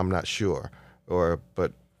 But I'm not sure.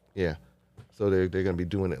 But yeah, so they're going to be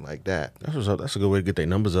doing it like that. That's what's up. That's a good way to get their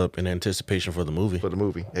numbers up in anticipation for the movie.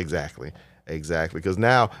 Exactly. Because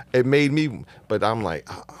now it made me. But I'm like,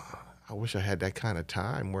 I wish I had that kind of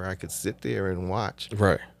time where I could sit there and watch.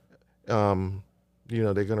 Right. They're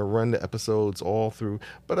going to run the episodes all through.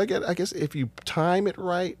 But I guess if you time it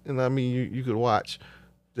right, and I mean, you could watch,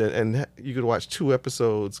 and you could watch 2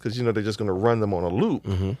 episodes, because they're just going to run them on a loop.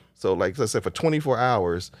 Mm-hmm. So like I said, for 24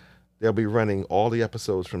 hours, they'll be running all the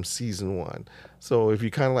episodes from season 1. So if you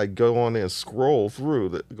kind of like go on there and scroll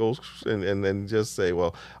through and then just say,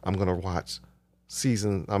 well, I'm going to watch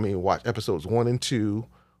watch episodes 1 and 2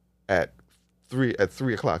 at 3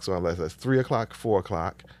 o'clock. So I'm like, that's 3 o'clock, 4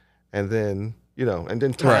 o'clock, and then and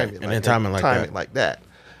then time it like that.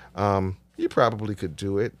 You probably could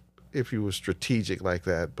do it if you were strategic like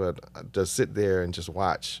that, but just sit there and just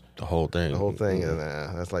watch the whole thing. And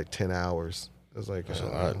that's like 10 hours. It's like that's a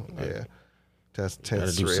lot. Yeah, that's 10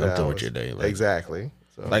 gotta straight do something hours with your day. Exactly.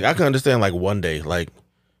 So. Like I can understand like one day, like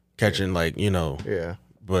catching Yeah.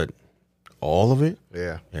 But all of it.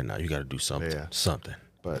 Yeah. And now you got to do something. Yeah. Something.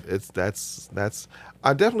 But that's.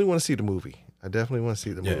 I definitely want to see the movie. Yeah,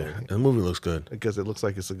 the movie looks good because it looks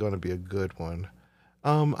like it's going to be a good one.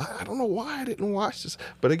 I don't know why I didn't watch this,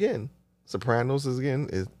 but again, Sopranos is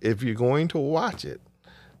if you're going to watch it,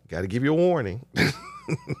 got to give you a warning.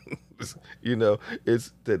 It's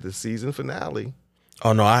the season finale.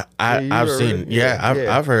 Oh no, I've seen.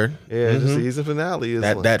 I've heard. Yeah, the season finale is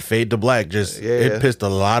that fade to black. It pissed a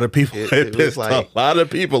lot of people. It pissed a lot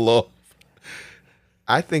of people off.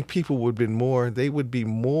 I think people would have been more. They would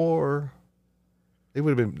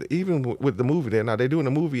have been, even with the movie there. Now they're doing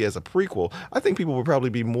the movie as a prequel. I think people would probably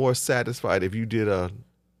be more satisfied if you did a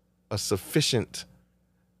sufficient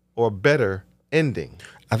or better ending.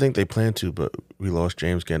 I think they planned to, but we lost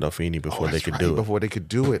James Gandolfini before they could do it. Before they could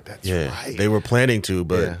do it. That's right. They were planning to,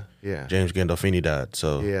 but yeah. James Gandolfini died.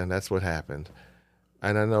 So yeah, and that's what happened.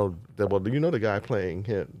 And I know that. Well, you know the guy playing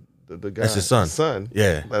him. The guy, that's his son.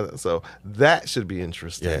 Yeah. So that should be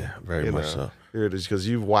interesting. Yeah, very much so. Here it is, because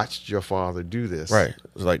you've watched your father do this. Right.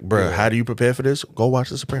 It's like, bro, how do you prepare for this? Go watch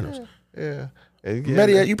The Sopranos. Yeah.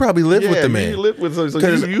 Maddie, you probably lived with the man. You lived with him. So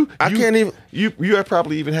I can't even. You have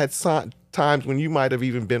probably even had times when you might have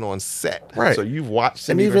even been on set. Right. So you've watched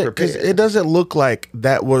him and even because it doesn't look like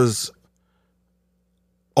that was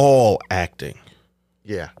all acting.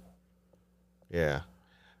 Yeah. Yeah.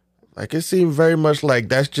 Like it seemed very much like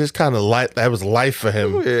that's just kind of life. That was life for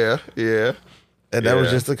him. Yeah. And that was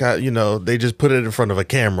just the kind. They just put it in front of a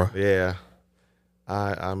camera. Yeah.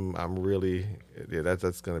 I'm really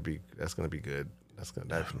that's gonna be good. That's gonna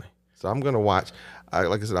definitely. So I'm gonna watch.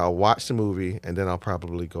 Like I said, I'll watch the movie and then I'll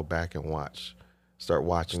probably go back and start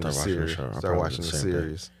watching the series. Start watching the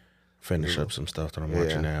series. Finish up some stuff that I'm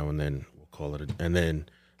watching now, and then we'll call it. And then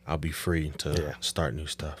I'll be free to start new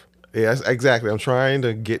stuff. Yeah, exactly. I'm trying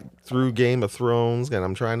to get through Game of Thrones, and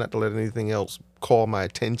I'm trying not to let anything else call my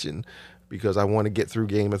attention, because I want to get through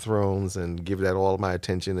Game of Thrones and give that all my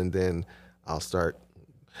attention, and then I'll start.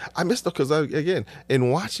 I missed because again,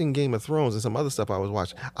 in watching Game of Thrones and some other stuff I was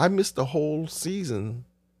watching, I missed the whole season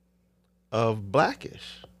of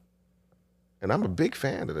Blackish, and I'm a big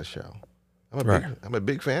fan of the show. I'm a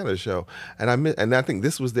big fan of the show, and I think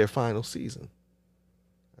this was their final season.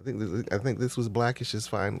 I think this was Blackish's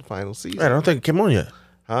final season. I don't think it came on yet.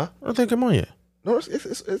 Huh? I don't think it came on yet. No, it's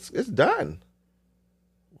done.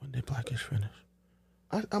 When did Blackish finish?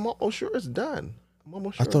 I'm almost sure it's done. I'm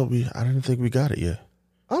almost sure. I didn't think we got it yet.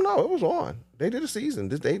 Oh no, it was on. They did a season.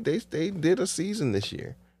 They did a season this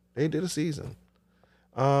year. They did a season.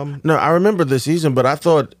 No, I remember the season, but I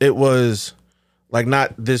thought it was like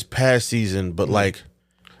not this past season, but like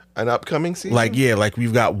an upcoming season. Like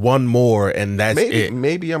we've got one more, and that's it.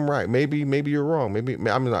 Maybe I'm right. Maybe you're wrong. Maybe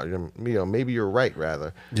I'm not. Maybe you're right.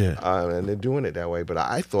 Rather. Yeah. And they're doing it that way. But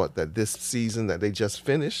I thought that this season that they just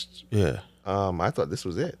finished. Yeah. I thought this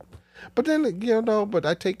was it. But then but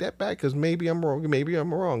I take that back, because maybe I'm wrong. Maybe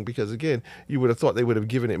I'm wrong, because again, you would have thought they would have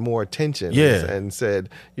given it more attention. Yeah. And said,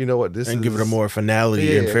 you know what, and give it a more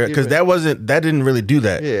finality and fair, because that didn't really do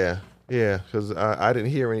that. Yeah. Yeah. Because I didn't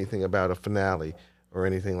hear anything about a finale or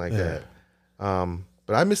anything like that.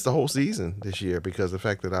 But I missed the whole season this year because of the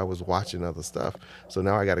fact that I was watching other stuff. So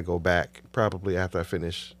now I got to go back. Probably after I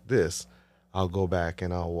finish this, I'll go back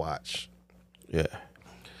and I'll watch. Yeah.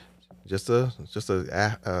 There's a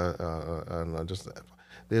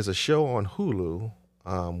show on Hulu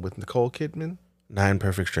with Nicole Kidman. 9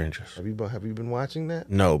 Perfect Strangers. Have you been watching that?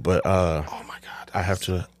 No, but oh my God, I have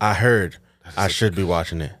to. I heard I should be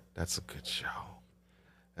watching it. That's a good show.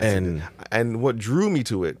 And what drew me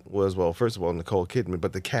to it was, well, first of all, Nicole Kidman,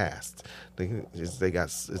 but the cast.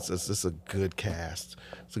 It's just a good cast.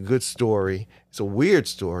 It's a good story. It's a weird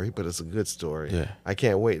story, but it's a good story. Yeah. I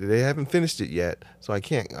can't wait. They haven't finished it yet, so I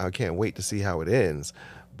can't wait to see how it ends.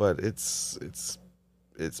 But it's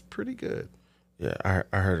pretty good. Yeah,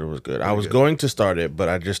 I heard it was good. I was going to start it, but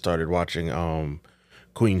I just started watching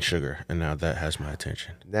Queen Sugar, and now that has my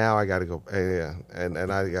attention. Now I got to go, and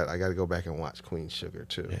I got to go back and watch Queen Sugar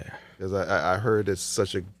too. Yeah, because I heard it's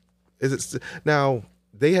such a. Is it now?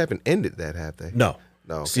 They haven't ended that, have they? No.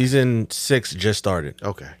 Okay. Season 6 just started.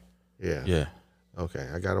 Okay. Yeah. Yeah. Okay,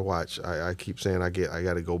 I gotta watch. I keep saying I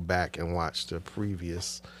got to go back and watch the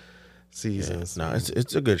previous seasons. Yeah. No,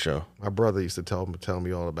 it's a good show. My brother used to tell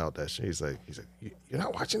me all about that shit. He's like, you're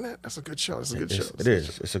not watching that? That's a good show. It's a good show. It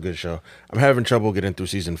is. It's a good show. I'm having trouble getting through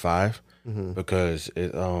season 5 because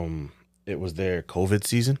it was their COVID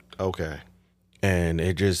season. Okay. And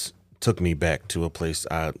it just took me back to a place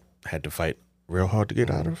I had to fight real hard to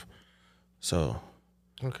get out of. So.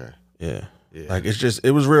 Okay. Yeah. Like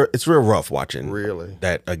it's real rough watching. Really.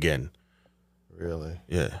 That again. Really.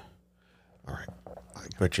 Yeah. All right.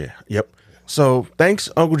 But yeah. Yep. So thanks,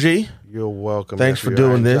 Uncle G. You're welcome. Thanks for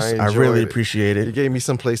doing this. I really appreciate it. You gave me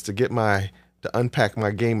some place to get to unpack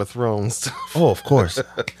my Game of Thrones stuff. Oh, of course.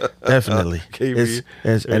 Definitely.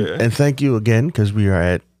 And thank you again, because we are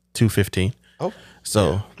at 2:15. Oh.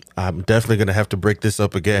 So I'm definitely going to have to break this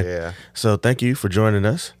up again. Yeah. So thank you for joining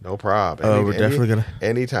us. No problem. We're definitely going to.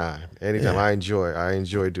 Anytime. Yeah. I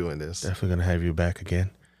enjoy doing this. Definitely going to have you back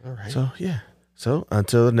again. All right. So, yeah. So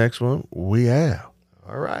until the next one, we out.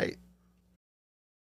 All right.